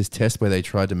 right? There was this test where they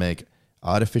tried to make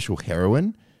artificial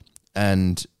heroin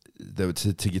and they were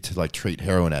to get to like treat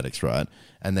heroin addicts, right?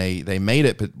 And they made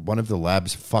it, but one of the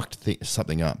labs fucked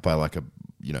something up by like a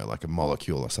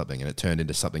molecule or something, and it turned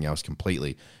into something else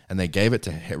completely. And they gave it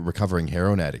to recovering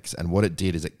heroin addicts, and what it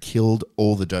did is it killed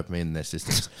all the dopamine in their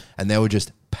systems, and they were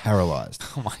just paralyzed.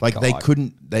 Oh my like God. they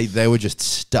couldn't. They were just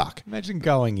stuck. Imagine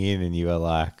going in and you were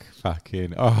like,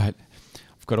 fucking, all right,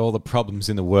 I've got all the problems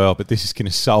in the world, but this is going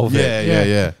to solve it.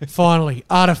 Yeah. Finally,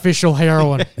 artificial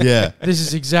heroin. Yeah. This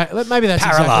is exactly... Maybe that's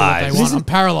exactly what they want. I'm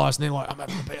paralyzed, and they're like, I'm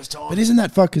having the best time. But isn't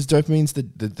that fucked? Because dopamine's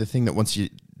the thing that once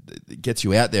it gets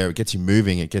you out there, it gets you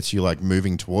moving, it gets you like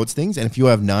moving towards things. And if you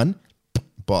have none,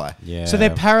 bye. Yeah. So they're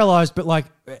paralyzed, but like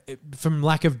from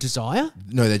lack of desire?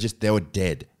 No, they were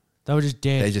dead. They were just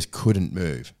dead. They just couldn't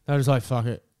move. They were just like, fuck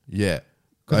it. Yeah.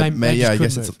 'Cause they just I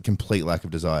guess couldn't it's a complete lack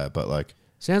of desire, but like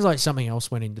Sounds like something else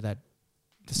went into that.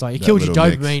 It's like it That killed your little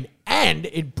mix. dopamine and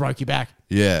it broke your back.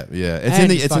 yeah. It's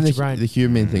And in it's fucked your brain. the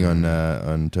human thing on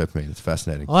dopamine. It's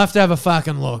fascinating. I'll have to have a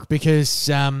fucking look because,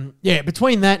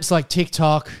 between that, it's like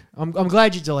TikTok. I'm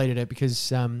glad you deleted it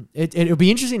because it'll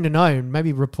be interesting to know and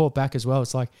maybe report back as well.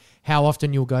 It's like how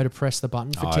often you'll go to press the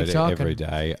button for TikTok. every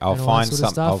day. I'll and all find that sort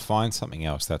of stuff. I'll find something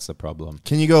else. That's the problem.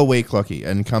 Can you go a week, Lockie,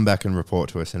 and come back and report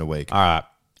to us in a week? All right,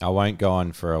 I won't go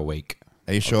on for a week.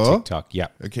 Are you of sure? TikTok.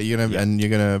 Yep. Okay, you're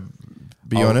gonna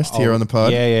be honest here on the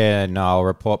pod. Yeah. No, I'll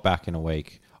report back in a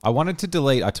week. I wanted to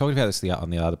delete. I talked about this on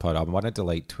the other pod. I wanted to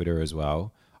delete Twitter as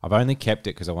well. I've only kept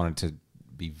it because I wanted to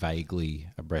be vaguely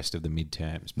abreast of the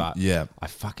midterms. But Yeah. I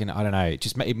don't know.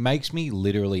 It makes me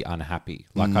literally unhappy.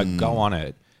 Like I go on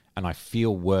it and I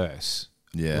feel worse.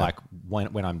 Yeah. Like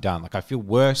when I'm done. Like I feel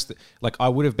worse. Like I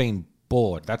would have been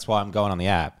bored. That's why I'm going on the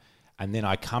app. And then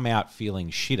I come out feeling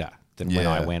shitter than when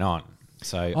I Yeah. went on.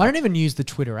 So I don't even use the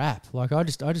Twitter app. Like I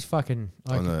just fucking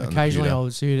like On the occasionally computer. I'll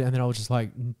do it and then I'll just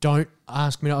like don't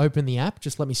ask me to open the app.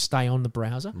 Just let me stay on the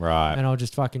browser. Right. And I'll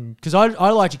just fucking because I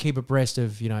like to keep abreast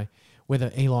of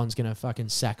whether Elon's gonna fucking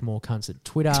sack more cunts at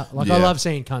Twitter. Like I Yeah. love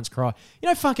seeing cunts cry.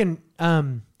 Fucking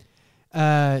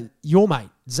your mate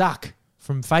Zuck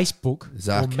from Facebook or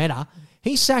Zuck. Meta.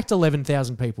 He sacked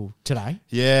 11,000 people today.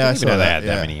 Yeah, I I didn't saw even know they that. had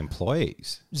Yeah. that many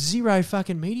employees. Zero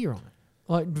fucking media on it.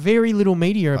 Like very little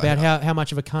media about how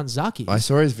much of a cunt Zuck is. I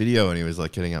saw his video and he was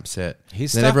like getting upset.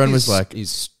 His then stuff everyone is, was like,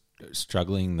 is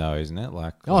struggling though, isn't it?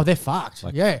 Like Oh, they're fucked.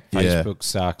 like Yeah. Yeah. Facebook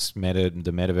sucks. The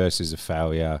metaverse is a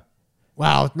failure.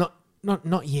 Well,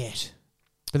 not yet.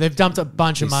 But they've dumped a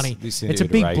bunch of money. this It's a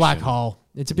big black iteration. hole.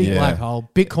 It's a big Yeah. black hole.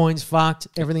 Bitcoin's fucked.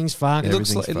 Everything's fucked. It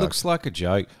looks Everything's like fucked. a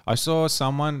joke. I saw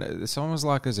someone was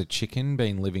like, "There's a chicken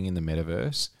been living in the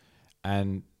metaverse,"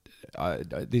 and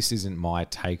this isn't my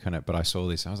take on it, but I saw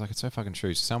this. And I was like, "It's so fucking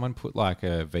true." So someone put like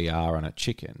a VR on a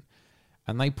chicken,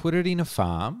 and they put it in a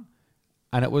farm,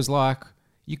 and it was like,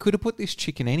 you could have put this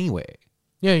chicken anywhere.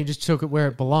 Yeah, you just took it where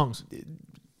it belongs.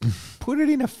 Put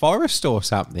it in a forest or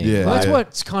something. Yeah. Well, that's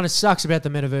what kind of sucks about the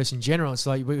metaverse in general. It's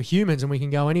like we're humans and we can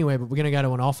go anywhere, but we're going to go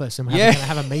to an office and we're going to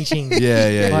have a meeting.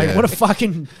 Like,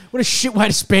 what a shit way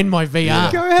to spend my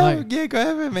VR. Go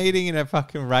have a meeting in a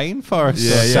fucking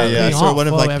rainforest. I saw one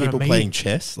of Well, like people playing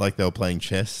chess, like they were playing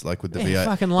chess, like with the VR.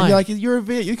 Fucking And lame. you're like, you're a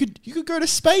VR. You could go to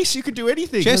space. You could do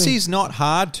anything. Chess is not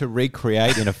hard to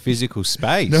recreate in a physical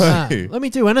space. No. Let me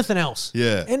do anything else.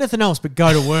 Yeah. Anything else but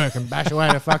go to work and bash away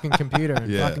at a fucking computer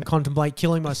and fucking contemplate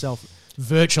killing myself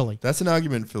virtually. That's an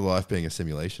argument for life being a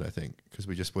simulation, I think, because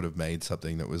we just would have made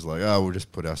something that was like, oh, we'll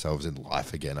just put ourselves in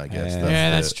life again, I guess.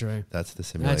 That's true. That's the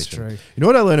simulation. That's true. You know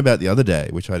what I learned about the other day,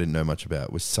 which I didn't know much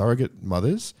about, was surrogate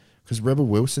mothers. Because Rebel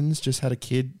Wilson's just had a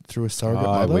kid through a surrogate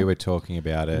mother. We were talking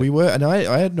about it. We were, and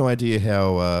I had no idea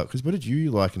how, because what did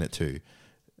you liken it to?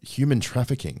 Human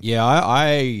trafficking. Yeah,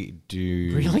 I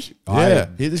do. Really?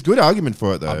 There's a good argument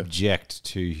for it, though. Object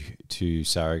to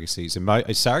surrogacy. And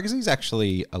surrogacy is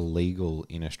actually illegal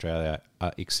in Australia,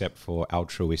 except for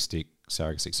altruistic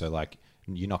surrogacy. So, like,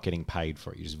 you're not getting paid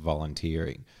for it; you're just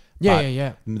volunteering.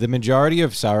 Yeah. The majority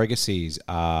of surrogacies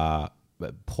are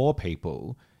poor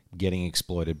people getting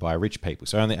exploited by rich people.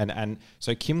 So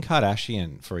so Kim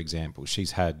Kardashian, for example,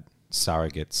 she's had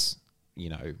surrogates,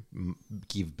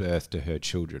 give birth to her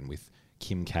children with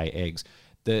Kim K eggs.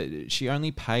 She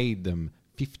only paid them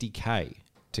 $50K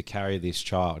to carry this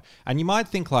child. And you might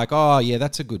think like, oh yeah,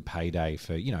 that's a good payday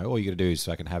for, all you got to do is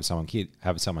fucking have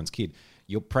someone's kid.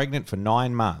 You're pregnant for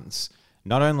 9 months.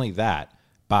 Not only that,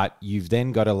 but you've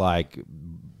then got to like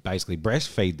basically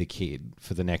breastfeed the kid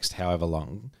for the next however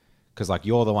long, because like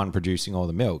you're the one producing all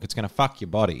the milk. It's going to fuck your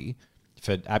body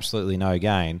for absolutely no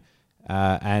gain.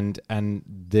 And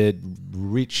the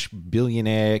rich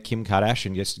billionaire Kim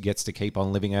Kardashian just gets to keep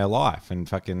on living her life and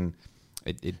fucking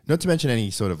it. Not to mention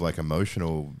any sort of like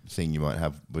emotional thing you might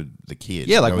have with the kid.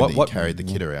 Yeah, like what carried the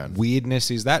kid around. Weirdness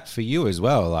is that for you as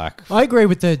well? Like I agree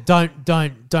with the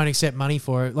don't accept money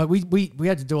for it. Like we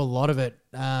had to do a lot of it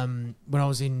when I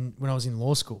was in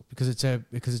law school because it's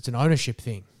an ownership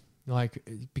thing. Like,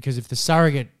 because if the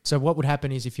surrogate, so what would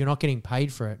happen is if you're not getting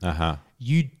paid for it,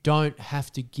 you don't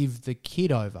have to give the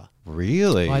kid over.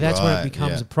 Really? Like, that's when it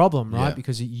becomes a problem, right? Yeah.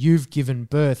 Because you've given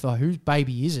birth. Oh, whose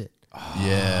baby is it?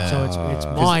 Yeah. So it's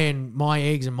my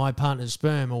eggs and my partner's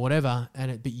sperm or whatever,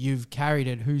 but you've carried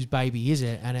it. Whose baby is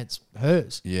it? And it's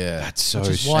hers. Yeah. That's so Which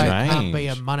is strange. why it can't be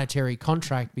a monetary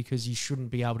contract because you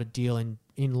shouldn't be able to deal in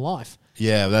life.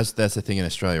 Yeah, that's the thing in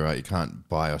Australia, right? You can't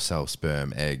buy or sell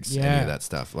sperm, eggs, any of that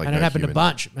stuff. Like, and it happened a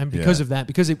bunch. And because of that,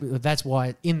 that's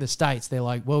why in the States they're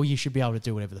like, well, you should be able to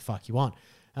do whatever the fuck you want.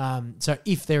 So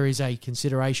if there is a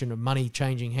consideration of money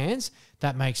changing hands,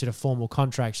 that makes it a formal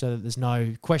contract so that there's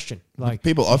no question. Like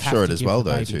people offshore it to as give well,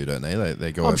 the though, baby. too, don't they?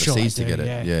 They go I'm sure overseas they to do,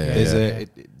 get it.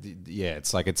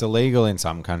 It's like it's illegal in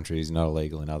some countries, not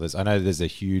illegal in others. I know there's a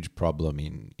huge problem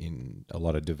in a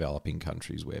lot of developing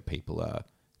countries where people are,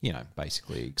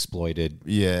 basically exploited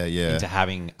into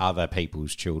having other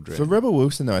people's children. For Rebel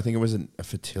Wilson, though, I think it was a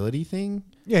fertility thing.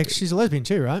 Yeah, 'cause she's a lesbian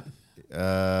too, right? I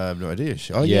have no idea.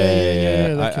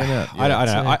 That came out. I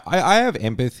don't know. I have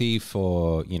empathy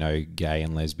for, gay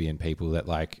and lesbian people that,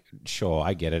 like, sure,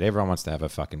 I get it. Everyone wants to have a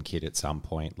fucking kid at some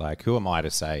point. Like, who am I to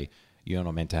say you're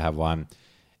not meant to have one?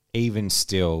 Even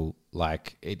still,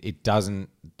 like, it doesn't,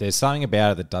 there's something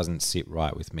about it that doesn't sit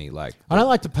right with me. Like, I don't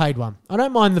like the paid one. I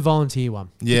don't mind the volunteer one.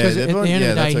 Yeah, because at the end of the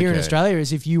day, that's here in okay. Australia,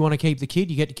 is if you want to keep the kid,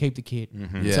 you get to keep the kid.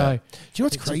 Mm-hmm. Yeah. So, do you know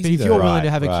what's crazy? But if though? you're willing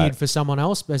to have a Right. kid for someone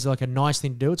else as like a nice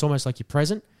thing to do, it's almost like your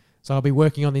present. So I'll be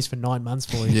working on this for 9 months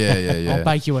for you. Yeah. I'll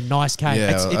bake you a nice cake.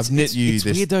 Yeah, I've knit you it's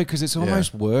this. weird though, because it's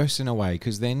almost worse in a way,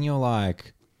 because then you're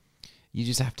like, you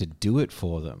just have to do it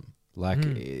for them. Like,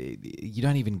 you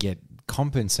don't even get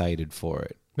compensated for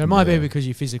it. But it might be because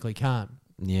you physically can't.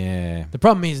 Yeah. The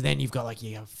problem is then you've got like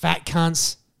fat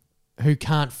cunts who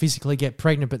can't physically get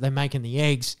pregnant, but they're making the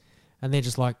eggs, and they're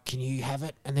just like, "Can you have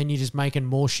it?" And then you're just making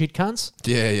more shit cunts.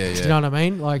 Yeah. Do you know what I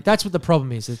mean? Like, that's what the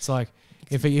problem is. It's like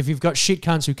if you've got shit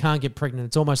cunts who can't get pregnant,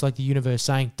 it's almost like the universe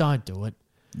saying, "Don't do it."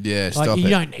 Yeah, Like, stop you it.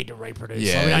 don't need to reproduce.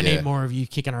 Yeah, Like, we don't yeah. need more of you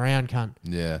kicking around, cunt.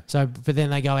 Yeah. So, but then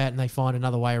they go out and they find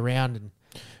another way around. And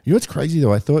You know what's crazy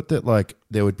though? I thought that like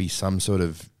there would be some sort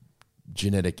of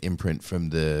genetic imprint from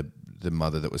the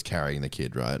mother that was carrying the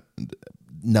kid, right?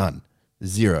 None.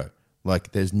 Zero.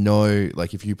 Like there's no,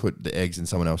 like if you put the eggs in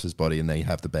someone else's body and they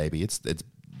have the baby, it's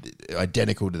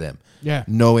identical to them. yeah,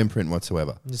 No imprint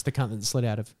whatsoever. just the cunt that slid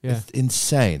out of. Yeah. It's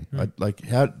insane. How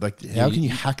can you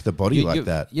hack the body like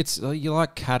that? It's you're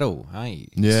like cattle, hey?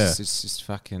 Yeah. It's just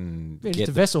fucking Yeah, just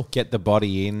a vessel. Get the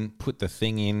body in, put the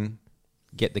thing in,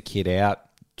 get the kid out.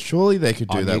 Surely they could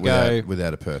do On that you go.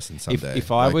 without a person someday.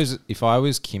 If I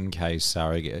was Kim K's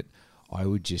surrogate, I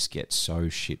would just get so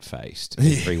shit faced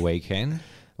every weekend.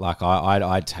 Like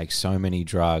I'd take so many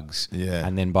drugs,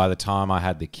 and then by the time I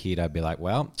had the kid, I'd be like,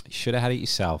 "Well, you should have had it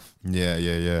yourself."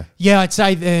 Yeah. Yeah, I'd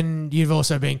say then you've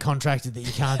also been contracted that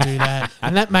you can't do that,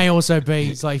 and that may also be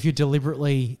it's like if you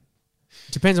deliberately.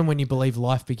 Depends on when you believe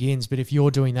life begins, but if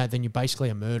you're doing that, then you're basically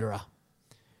a murderer.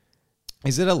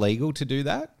 Is it illegal to do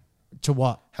that? To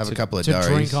what? Have a couple of to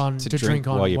durries. drink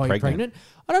on while you're pregnant.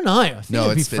 I don't know. I think No,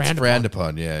 it'd be it's frowned frowned upon.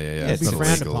 upon. Yeah. It'd It's be not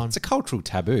frowned illegal. upon. It's a cultural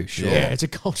taboo, sure. Yeah, it's a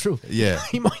cultural. Yeah.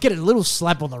 You might get a little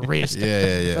slap on the wrist.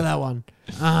 Yeah. For that one.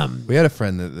 We had a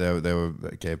friend that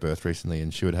they gave birth recently,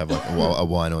 and she would have like a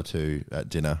wine or two at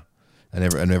dinner, and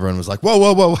everyone was like, "Whoa!"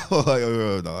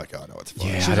 They're like, "Oh no, it's fine."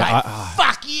 Yeah, She was like,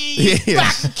 "Fuck you,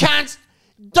 fucking cunts!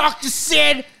 Doctor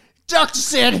said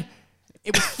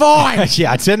it was fine."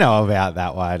 Yeah, I don't know about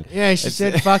that one. Yeah, she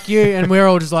said, "Fuck you," and we're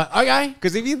all just like, "Okay."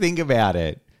 Because if you think about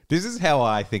it, this is how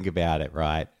I think about it,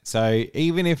 right? So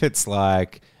even if it's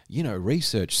like,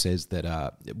 research says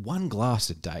that 1 glass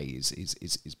a day is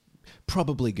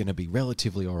probably going to be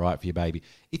relatively all right for your baby.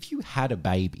 If you had a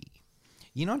baby,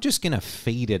 you're not just going to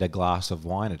feed it a glass of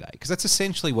wine a day, because that's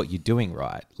essentially what you're doing,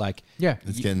 right? Like, Yeah.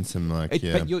 It's getting some like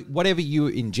but whatever you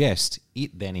ingest,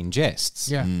 it then ingests.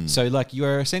 Yeah. So like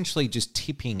you're essentially just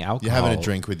tipping alcohol. you're having a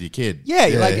drink with your kid.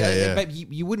 Yeah, but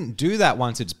you wouldn't do that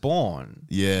once it's born.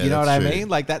 Yeah, you know what that's I true. mean?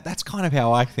 Like that's kind of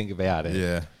how I think about it.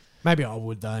 Yeah. Maybe I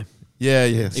would though. Yeah.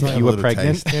 If you were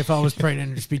pregnant, If I was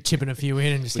pregnant, I'd just be tipping a few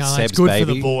in and just With going, "It's Seb's good for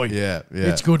baby. the boy." Yeah.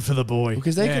 It's good for the boy.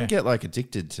 Because they Yeah. can get like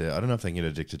addicted to. I don't know if they can get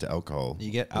addicted to alcohol. you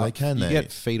get They can. you They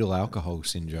get fetal alcohol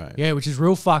syndrome. Yeah, which is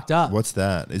real fucked up. What's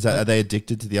that? Is that are they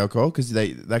addicted to the alcohol? Because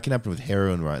that can happen with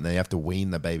heroin, right? And they have to wean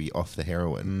the baby off the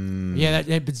heroin. Yeah,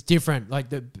 it's different. Like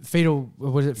the fetal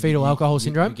alcohol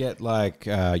syndrome. You get like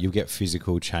you get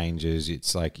physical changes.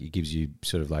 It's like it gives you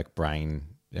sort of like brain.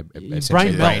 Your essentially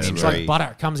brain melts. It's injury. like butter.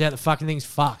 It comes out. The fucking thing's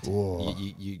fucked.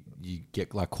 You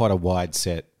get like quite a wide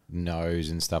set nose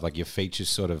and stuff. Like your features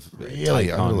sort of Really?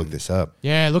 take I'm gonna on- look this up.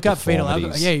 Yeah, look up fetal alcohol.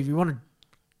 Deformities. Yeah, if you want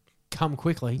to come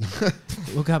quickly,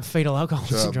 look up fetal alcohol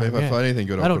Sure, syndrome. if I yeah. find anything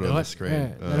good, I'll That'll put it do on the it. screen. Yeah,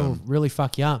 that'll really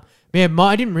fuck you up. Yeah,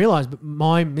 I didn't realize, but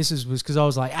my missus was because I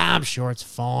was like, I'm sure it's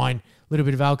fine. A little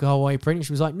bit of alcohol while you're pregnant.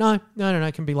 She was like, no.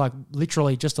 It can be like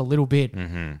literally just a little bit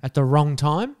at the wrong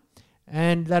time.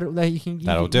 And you can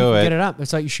do it. Get it up.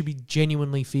 It's like you should be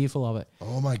genuinely fearful of it.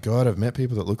 Oh my god, I've met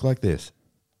people that look like this.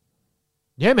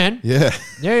 Yeah, man. Yeah.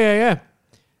 Yeah,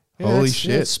 Holy that's-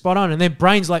 shit. it's spot on. And their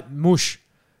brains like mush.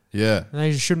 Yeah. And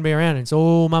they just shouldn't be around. It's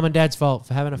all mum and dad's fault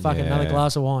for having another Yeah.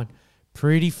 glass of wine.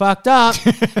 Pretty fucked up.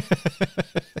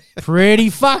 Pretty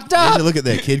fucked They need up. to look at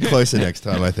their kid closer next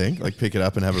time, I think. Like pick it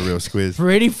up and have a real squiz.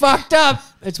 Pretty fucked up.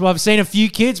 That's why I've seen a few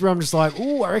kids where I'm just like,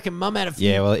 ooh, I reckon mum had a few.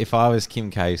 Yeah, well, if I was Kim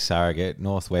K's surrogate,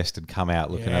 Northwest would come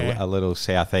out looking Yeah. a little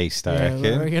southeast, I Yeah, reckon.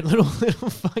 I reckon little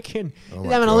fucking Oh he's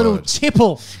my having a little God.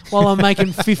 tipple while I'm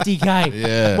making 50K.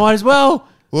 Yeah. Might as well.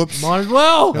 Whoops. Might as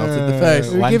well. Melted the face.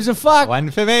 Who gives a fuck?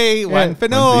 One for me, one for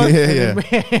One North.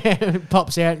 for- yeah. It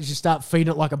pops out and you just start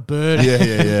feeding it like a bird.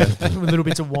 Yeah. With little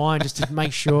bits of wine just to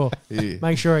make sure Yeah.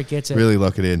 it gets it. Really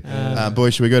lock it in.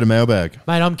 Boys, should we go to mailbag?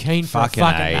 Mate, I'm keen for Fucking a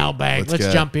fucking A. mailbag. Let's Let's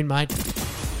go. jump in, mate.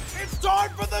 It's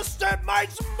time for the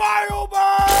Stepmates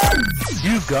mailbag.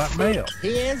 You've got mail.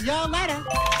 Here's your letter.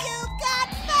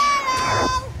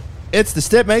 It's the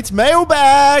Stepmates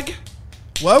mailbag.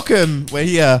 Welcome. We're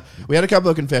here. We had a couple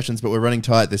of confessions, but we're running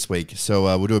tight this week. So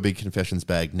we'll do a big confessions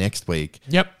bag next week.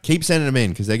 Yep. Keep sending them in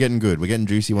because they're getting good. We're getting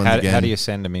juicy ones again. How do you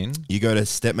send them in? You go to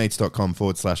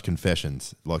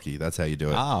stepmates.com/confessions. Lockie, that's how you do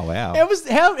it. Oh, wow. It was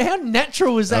how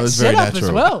natural was that, was very setup natural.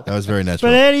 as well? That was very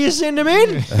natural. But how do you send them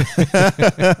in?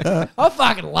 I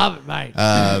fucking love it, mate.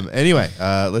 Anyway,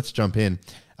 let's jump in.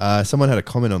 Someone had a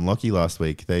comment on Lockie last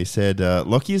week. They said,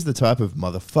 Lockie is the type of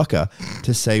motherfucker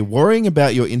to say worrying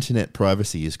about your internet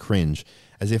privacy is cringe,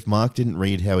 as if Mark didn't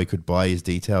read how he could buy his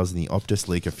details in the Optus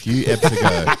leak a few eps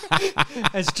ago.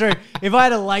 That's true. If I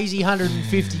had a lazy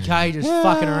 150K just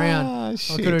fucking around, I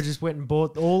shit. could have just went and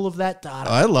bought all of that data.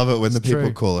 I love it when the people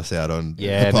true. call us out on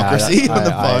Yeah, hypocrisy on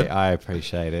the pod. I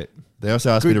appreciate it. They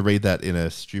also asked me to read that in a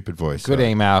stupid voice. Good so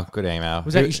email. Good email.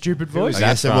 Was that your stupid voice? I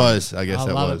guess it from? was. I guess I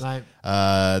that love was. it, mate.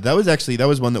 That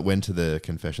was one that went to the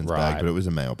confessions bag, Right. but it was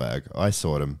a mailbag. I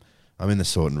sort them. I'm in the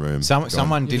sorting room.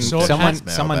 Someone You didn't. sort Someone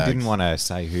hats? Mailbags. didn't want to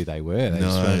say who they were. They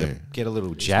just No. wanted to get a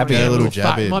little jab Get in. a little jab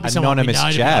fuck, in. might be someone we Anonymous know,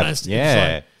 to be jab. honest. It's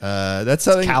Yeah. That's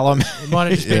something. Callum. It might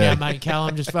have just been our mate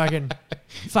Callum just fucking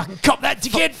cop that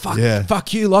ticket. Yeah.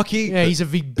 Fuck you, Lockie. Yeah, he's a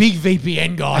big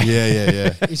VPN guy.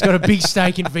 Yeah. He's got a big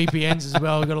stake in VPNs as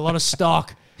well. He's got a lot of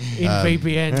stock. in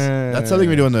VPNs. That's something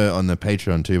we do on the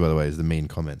Patreon too, by the way, is the mean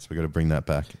comments. We've got to bring that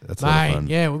back. That's a lot of fun.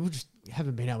 Yeah, we just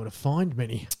haven't been able to find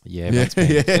many. Yeah, that's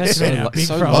been, That's been our big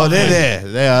problem. Oh, they're there.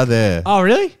 They are there. Oh,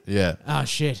 really? Yeah. Oh,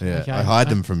 shit. Yeah. Okay. I hide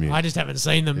them from you. I just haven't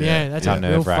seen them. Yeah. Yeah, that's Yeah. a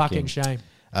real Nerve-wracking. fucking shame.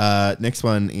 Next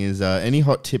one is any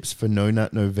hot tips for No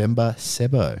Nut November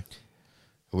Sebo?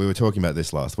 We were talking about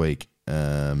this last week.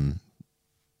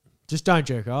 Just don't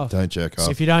jerk off. Don't jerk off.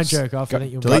 If you don't jerk off, I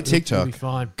think you'll delete be TikTok.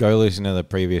 fine. go listen to the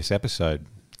previous episode.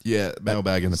 Yeah,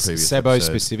 mailbag in the previous Sebo episode.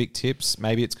 specific tips.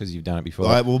 Maybe it's because you've done it before.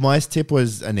 All right, well, my tip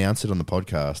was announce it on the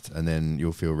podcast, and then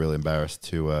you'll feel real embarrassed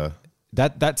to.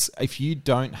 That's if you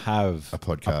don't have A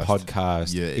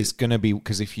podcast. Yeah, it's going to be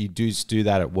because if you do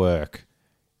that at work.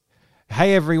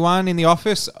 Hey everyone in the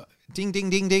office, ding ding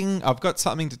ding ding! I've got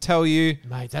something to tell you,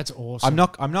 Mate, that's awesome. I'm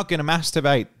not going to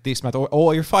masturbate this month,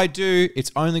 or if I do, it's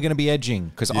only going to be edging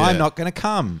because Yeah. I'm not going to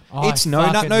come. It's I No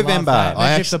Nut fucking love November. that.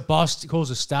 Imagine if actually- the boss calls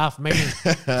a staff meeting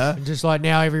and just like,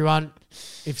 now everyone,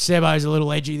 if Sebo's a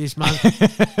little edgy this month,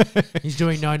 he's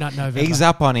doing No Nut November. He's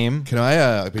up on him Can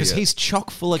I? because he's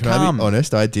chock full of Can I cum. be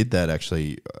honest? I did that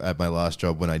actually at my last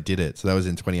job when I did it. So that was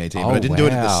in 2018. Oh, but I didn't do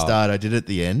it at the wow. start. I did it at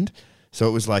the end. So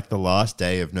it was like the last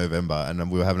day of November, and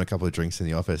we were having a couple of drinks in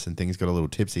the office, and things got a little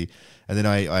tipsy. And then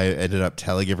I ended up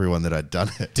telling everyone that I'd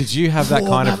done it. Did you have that Oh,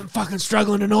 kind I'm of? fucking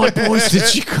struggling tonight, boys.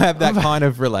 Did you have that kind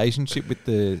of relationship with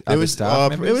the other staff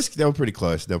members? They were pretty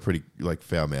close. They were pretty like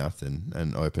foul mouthed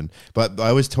and open. But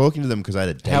I was talking to them because I had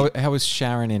a date. How was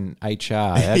Sharon in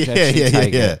HR?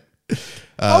 yeah.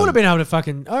 I would have been able to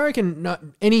fucking. I reckon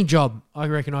any job. I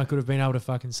reckon I could have been able to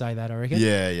fucking say that. I reckon.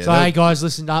 Yeah. So hey guys,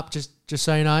 listen up. Just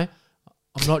so you know,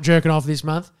 I'm not jerking off this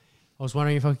month. I was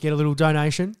wondering if I could get a little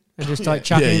donation and just like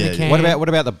chuck it in the can. What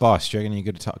about the boss? Do you reckon you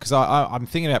could talk? Because I'm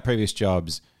thinking about previous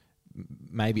jobs,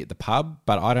 maybe at the pub,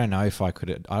 but I don't know if I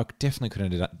could. I definitely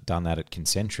couldn't have done that at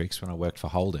Concentrics when I worked for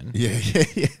Holden. Yeah.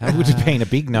 That would have been a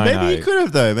big no-no. Maybe you could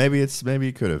have though. Maybe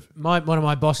you could have. One of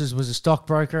my bosses was a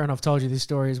stockbroker, and I've told you this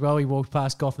story as well. He walked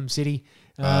past Gotham City,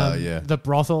 the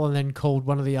brothel, and then called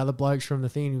one of the other blokes from the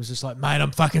thing. And he was just like, "Mate,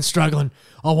 I'm fucking struggling.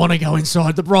 I want to go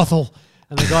inside the brothel."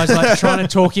 And the guy's like trying to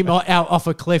talk him out off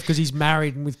a cliff because he's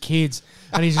married and with kids.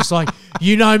 And he's just like,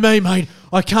 you know me, mate.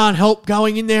 I can't help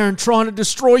going in there and trying to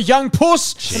destroy young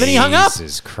puss. And then he hung up.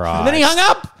 Jesus Christ. And then he hung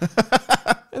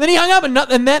up.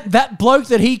 And that bloke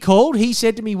that he called, he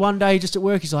said to me one day just at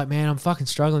work, he's like, man, I'm fucking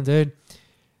struggling, dude.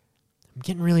 I'm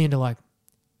getting really into like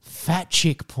fat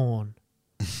chick porn.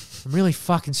 I'm really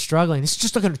fucking struggling. This is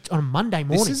just like on a Monday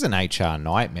morning. This is an HR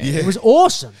nightmare. Yeah. It was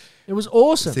awesome. It was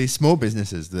awesome. See, small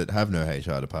businesses that have no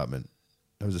HR department.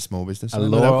 That was a small business. A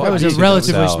Remember law- that? It was a Using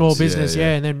relatively themselves. small business,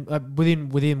 Yeah, yeah. And then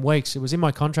within weeks, it was in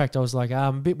my contract. I was like,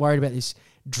 I'm a bit worried about this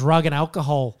drug and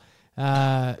alcohol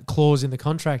clause in the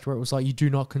contract where it was like, you do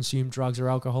not consume drugs or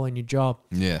alcohol in your job.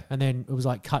 Yeah. And then it was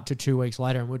like cut to 2 weeks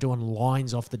later, and we're doing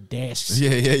lines off the desks.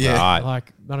 Yeah. Right.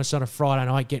 Like on a Friday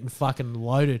night, getting fucking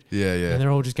loaded. Yeah. And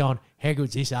they're all just going, "How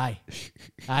good's this, eh?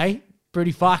 Eh?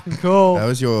 Pretty fucking cool." That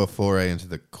was your foray into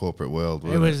the corporate world.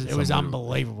 It was Somebody-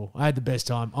 unbelievable. I had the best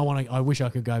time. I wish I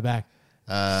could go back.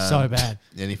 So bad.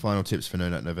 Any final tips for No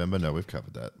Nut November? No, we've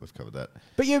covered that.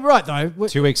 But you're right though.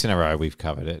 2 weeks in a row, we've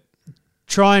covered it.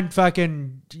 Try and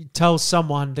fucking tell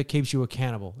someone that keeps you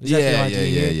accountable. Is that the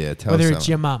idea? Yeah. Tell Whether someone. it's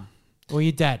your mum or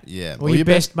your dad, Yeah. or your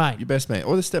best mate, Your best mate.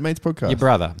 Or the Stepmates podcast. Your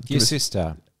brother, your us-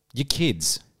 sister, your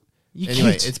kids. your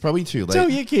Anyway, kids. it's probably too late. Tell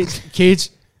your kids,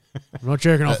 I'm not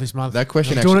jerking off this month. that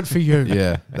question I'm doing it actually- for you.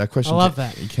 Yeah. That question. I love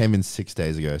that. It came in 6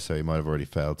 days ago, so you might have already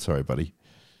failed. Sorry, buddy.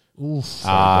 Oof.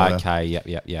 brother. Okay,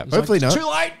 yep. Hopefully not. Too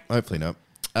late. Hopefully not.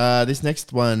 This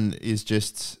next one is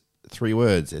just 3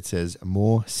 words. It says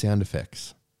more sound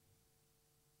effects.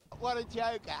 What a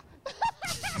joker.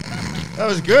 That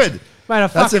was good. Mate, I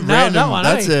That's a fucking nailed random. that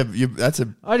one. That's a.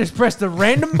 I just pressed the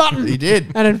random button. He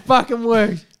did. And it fucking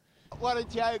worked. What a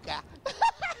joker.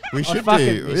 We should fucking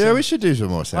do. miss Yeah, him. we should do some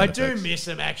more sound I effects. do miss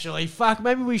them actually. Fuck,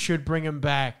 maybe we should bring him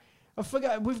back. I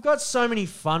forgot. We've got so many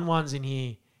fun ones in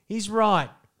here. He's right.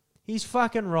 He's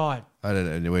fucking right. I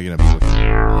don't know. We're gonna be looking.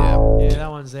 Yeah. Yeah, that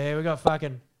one's there. We got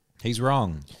fucking. He's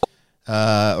wrong.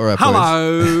 All right.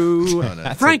 Hello, Boys. Oh,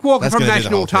 no. Frank Walker That's from gonna do the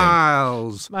National whole thing.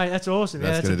 Tiles. Mate, that's awesome. That's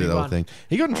Yeah, that's a gonna do big the whole one. thing.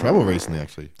 He got in trouble recently,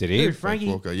 actually. Did he? Dude, Frankie.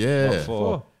 Walker. Yeah. What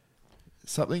for?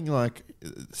 Something like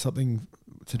something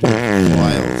to do with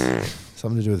files.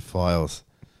 Something to do with files.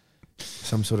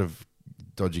 Some sort of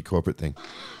dodgy corporate thing.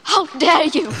 How dare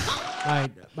you!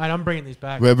 Mate, I'm bringing this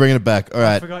back. We're bringing it back. All I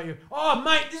right. forgot you. Oh,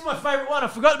 mate, this is my favourite one. I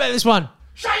forgot about this one.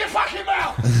 Shut your fucking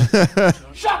mouth!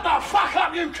 Shut the fuck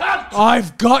up, you cunt!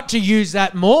 I've got to use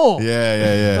that more.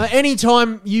 Yeah. Like,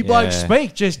 anytime you blokes Yeah.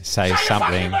 speak, just Say Shut your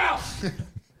fucking something. mouth!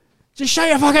 shut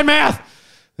your fucking mouth.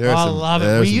 I love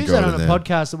it. We use that on a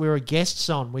podcast that we were guests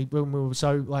on. We were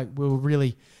so we were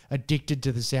really addicted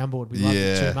to the soundboard. We loved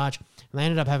it too much. And they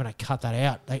ended up having to cut that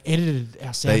out. They edited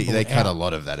our soundboard They cut a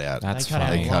lot of that out. That's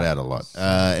They cut out a lot.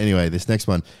 Anyway, this next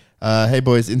one. Hey,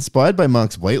 boys. Inspired by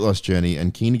Mark's weight loss journey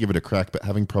and keen to give it a crack, but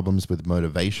having problems with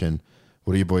motivation,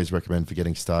 what do you boys recommend for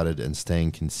getting started and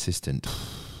staying consistent?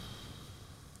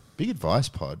 Big advice,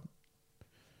 Pod.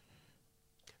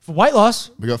 For weight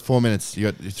loss, We got 4 minutes.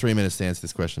 You got 3 minutes to answer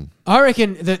this question. I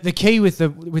reckon the key with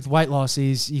weight loss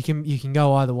is you can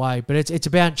go either way, but it's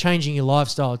about changing your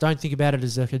lifestyle. Don't think about it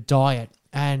as like a diet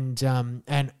and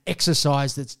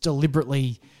exercise that's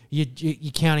deliberately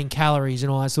you're counting calories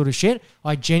and all that sort of shit.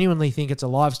 I genuinely think it's a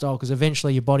lifestyle because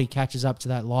eventually your body catches up to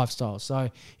that lifestyle.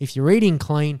 So if you're eating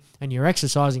clean and you're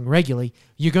exercising regularly,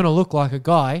 you're going to look like a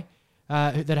guy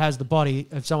that has the body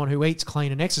of someone who eats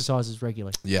clean and exercises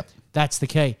regularly. Yeah. That's the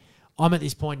key. I'm at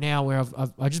this point now where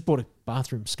I just bought a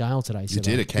bathroom scale today. You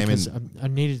did. It came in. I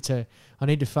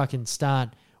need to fucking start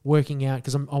working out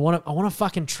because I want to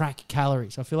fucking track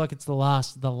calories. I feel like it's the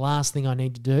last thing I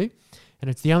need to do, and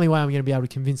it's the only way I'm going to be able to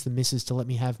convince the missus to let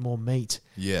me have more meat.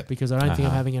 Yeah. Because I don't think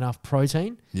I'm having enough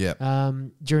protein. Yeah.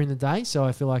 During the day, so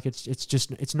I feel like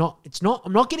it's not.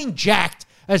 I'm not getting jacked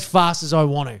as fast as I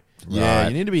want to. Yeah. Right.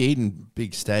 You need to be eating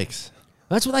big steaks.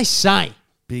 That's what they say.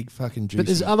 Big fucking juicy. But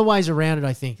there's other ways around it,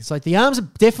 I think. It's like the arms are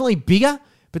definitely bigger,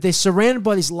 but they're surrounded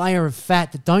by this layer of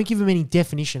fat that don't give them any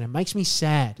definition. It makes me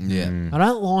sad. Yeah. I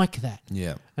don't like that.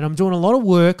 Yeah. And I'm doing a lot of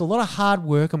work, a lot of hard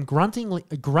work. I'm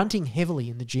grunting heavily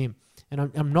in the gym,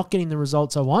 and I'm not getting the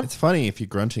results I want. It's funny if you're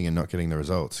grunting and not getting the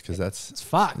results because It's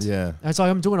fucked. Yeah. It's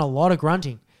like I'm doing a lot of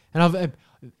grunting, and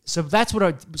so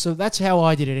that's how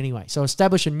I did it anyway. So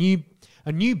establish a new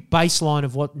baseline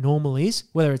of what normal is,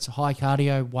 whether it's high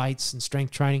cardio, weights, and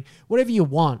strength training, whatever you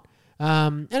want.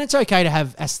 And it's okay to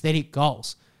have aesthetic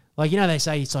goals. Like, they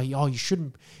say it's like, oh, you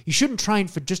shouldn't train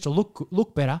for just to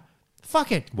look better.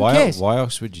 Fuck it. Who cares? Why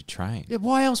else would you train? Yeah,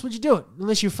 why else would you do it?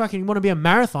 Unless you fucking want to be a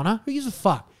marathoner. Who gives a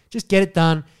fuck? Just get it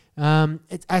done.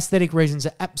 Aesthetic reasons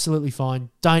are absolutely fine.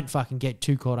 Don't fucking get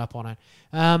too caught up on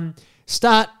it.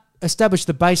 Establish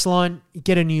the baseline,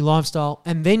 get a new lifestyle,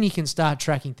 and then you can start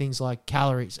tracking things like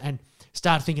calories and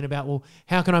start thinking about, well,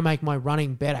 how can I make my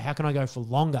running better? How can I go for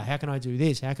longer? How can I do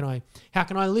this? How can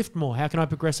I lift more? How can I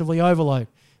progressively overload?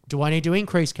 Do I need to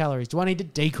increase calories? Do I need to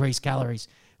decrease calories?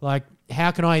 Like, how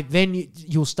can I, then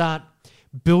you'll start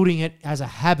building it as a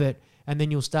habit, and then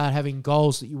you'll start having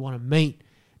goals that you want to meet.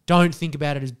 Don't think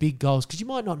about it as big goals because you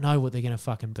might not know what they're going to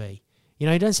fucking be.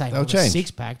 You don't say I want a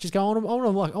six pack. Just go, I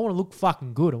want to look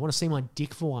fucking good. I want to see my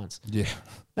dick for once. Yeah.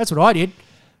 That's what I did.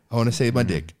 I want to see my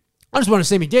dick. I just want to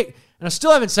see my dick, and I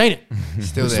still haven't seen it.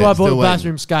 Still That's there. why I bought Still a waiting.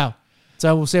 bathroom scale.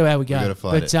 So we'll see how we go. We gotta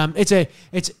find but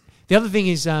it's the other thing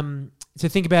is to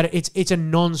think about it. It's a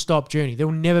non-stop journey. There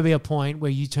will never be a point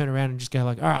where you turn around and just go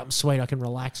like, all right, I'm sweet. I can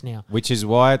relax now. Which is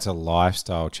why it's a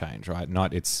lifestyle change, right?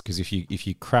 Not it's because if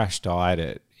you crash diet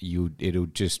it, it'll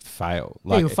just fail.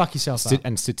 You'll fuck yourself up.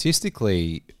 And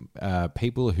statistically,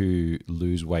 people who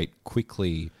lose weight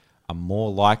quickly are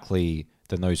more likely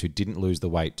than those who didn't lose the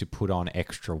weight to put on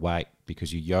extra weight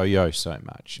because you yo-yo so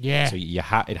much. Yeah. So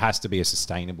it has to be a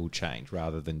sustainable change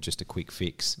rather than just a quick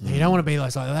fix. You don't want to be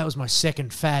like that was my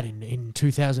second fat in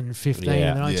 2015, Yeah.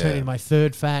 and then I turned into my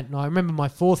third fat, and I remember my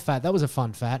fourth fat. That was a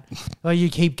fun fat. Like, you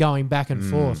keep going back and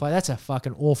forth. Like, that's a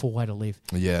fucking awful way to live.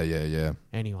 Yeah.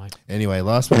 Anyway,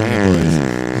 Last one here,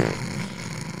 boys.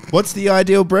 What's the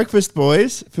ideal breakfast,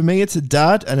 boys? For me, it's a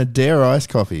dart and a dare iced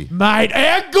coffee. mate,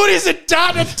 how good is a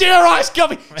dart and a dare iced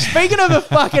coffee? Speaking of a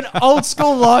fucking old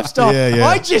school lifestyle, Yeah.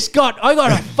 I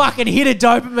got a fucking hit of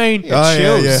dopamine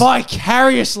yeah.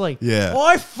 vicariously. Yeah.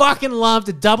 I fucking loved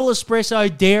a double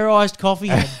espresso, dare iced coffee,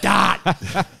 and a dart.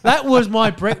 That was my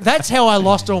that's how I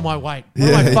lost all my weight. What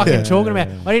am I fucking talking about?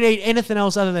 I didn't eat anything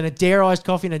else other than a dare iced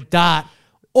coffee and a dart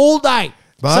all day.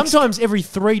 Mark's- Sometimes every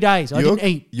 3 days. I didn't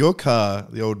eat. Your car,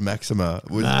 the old Maxima,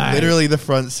 was literally the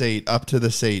front seat up to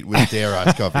the seat with dare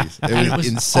iced coffees. It was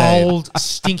insane. Old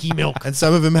stinky milk. And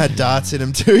some of them had darts in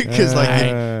them too, because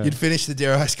you'd finish the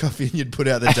dare iced coffee and you'd put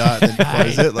out the dart and then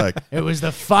close it. Like, It was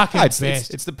the fucking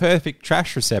best. It's the perfect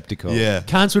trash receptacle. yeah.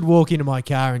 Cunts would walk into my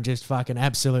car and just fucking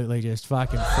absolutely just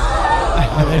fucking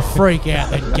they'd freak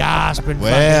out, they'd gasp and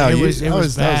Wow, fucking, it was that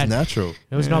was bad. natural.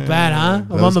 It was not bad, huh? I'm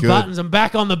was on the good. buttons. I'm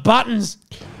back on the buttons.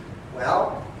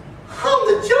 Well, I'm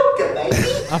the Joker, baby.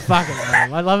 I fucking love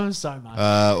him. I love him so much.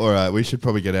 All right, we should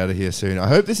probably get out of here soon. I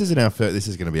hope this isn't our first. This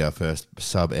is going to be our first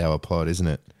sub-hour pod, isn't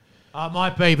it? I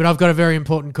might be, but I've got a very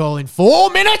important call in 4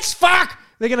 minutes. Fuck!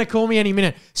 They're going to call me any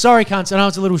minute. Sorry, cunts. I know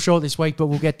it's a little short this week, but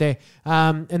we'll get there.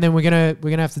 And then we're gonna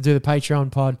have to do the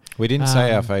Patreon pod. We didn't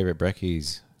say our favourite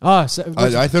brekkies. Oh, so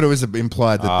I thought it was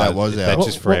implied that was our.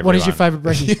 Just for what is your favourite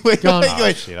brekkie? wait,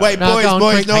 boys.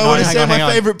 No, I want to say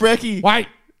my favourite brekkie. Wait.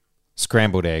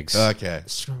 Scrambled eggs. Okay.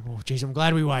 Oh, jeez, I'm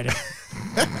glad we waited.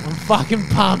 I'm fucking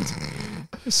pumped.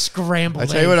 Scrambled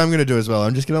eggs. I tell you what I'm going to do as well.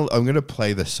 I'm going to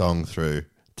play the song through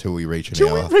till we reach an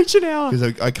hour.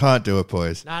 Because I can't do it,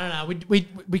 boys. No.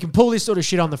 We can pull this sort of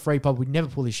shit on the free pod. We'd never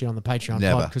pull this shit on the Patreon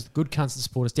pod because the good cunts that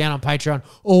support us down on Patreon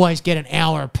always get an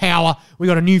hour of power. We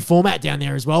got a new format down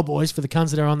there as well, boys, for the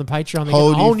cunts that are on the Patreon. They get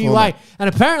a whole new way.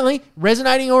 And apparently,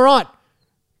 resonating all right.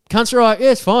 Cunts are like,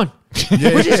 yeah, it's fine.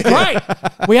 Which is great.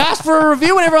 We asked for a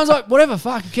review and everyone's like, whatever,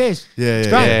 fuck, who cares? It's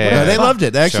great. No, they loved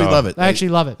it. They actually love it. They actually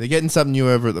love it. They're getting something new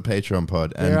over at the Patreon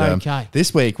pod. And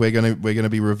this week we're gonna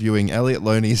be reviewing Elliot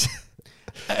Loney's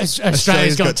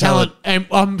Australia's Got Talent, and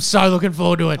I'm so looking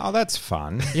forward to it. Oh, that's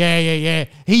fun. Yeah.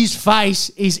 His face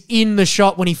is in the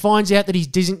shot when he finds out that he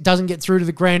doesn't get through to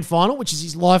the grand final, which is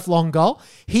his lifelong goal.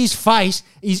 His face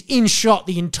is in shot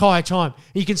the entire time.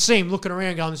 You can see him looking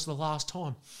around going, this is the last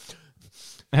time.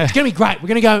 It's going to be great. We're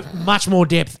going to go much more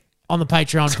depth on the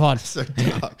Patreon pod. So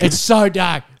dark. It's so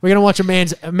dark. We're going to watch a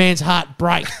man's heart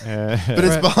break. But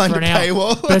it's behind a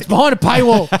paywall. But it's behind a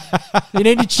paywall. You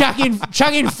need to chuck in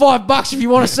 $5 if you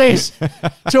want to see us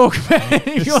talk about it.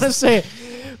 If you want to see it.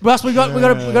 Plus, we got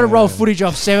to roll footage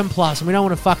off 7+, and we don't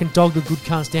want to fucking dog the good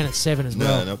cunts down at 7 as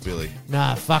well. No, not really.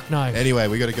 Nah, fuck no. Anyway,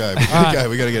 we got to go.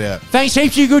 We got to get out. Thanks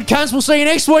heaps, you good cunts. We'll see you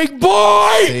next week.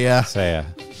 Bye. See ya. See ya.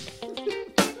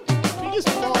 Just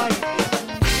fly.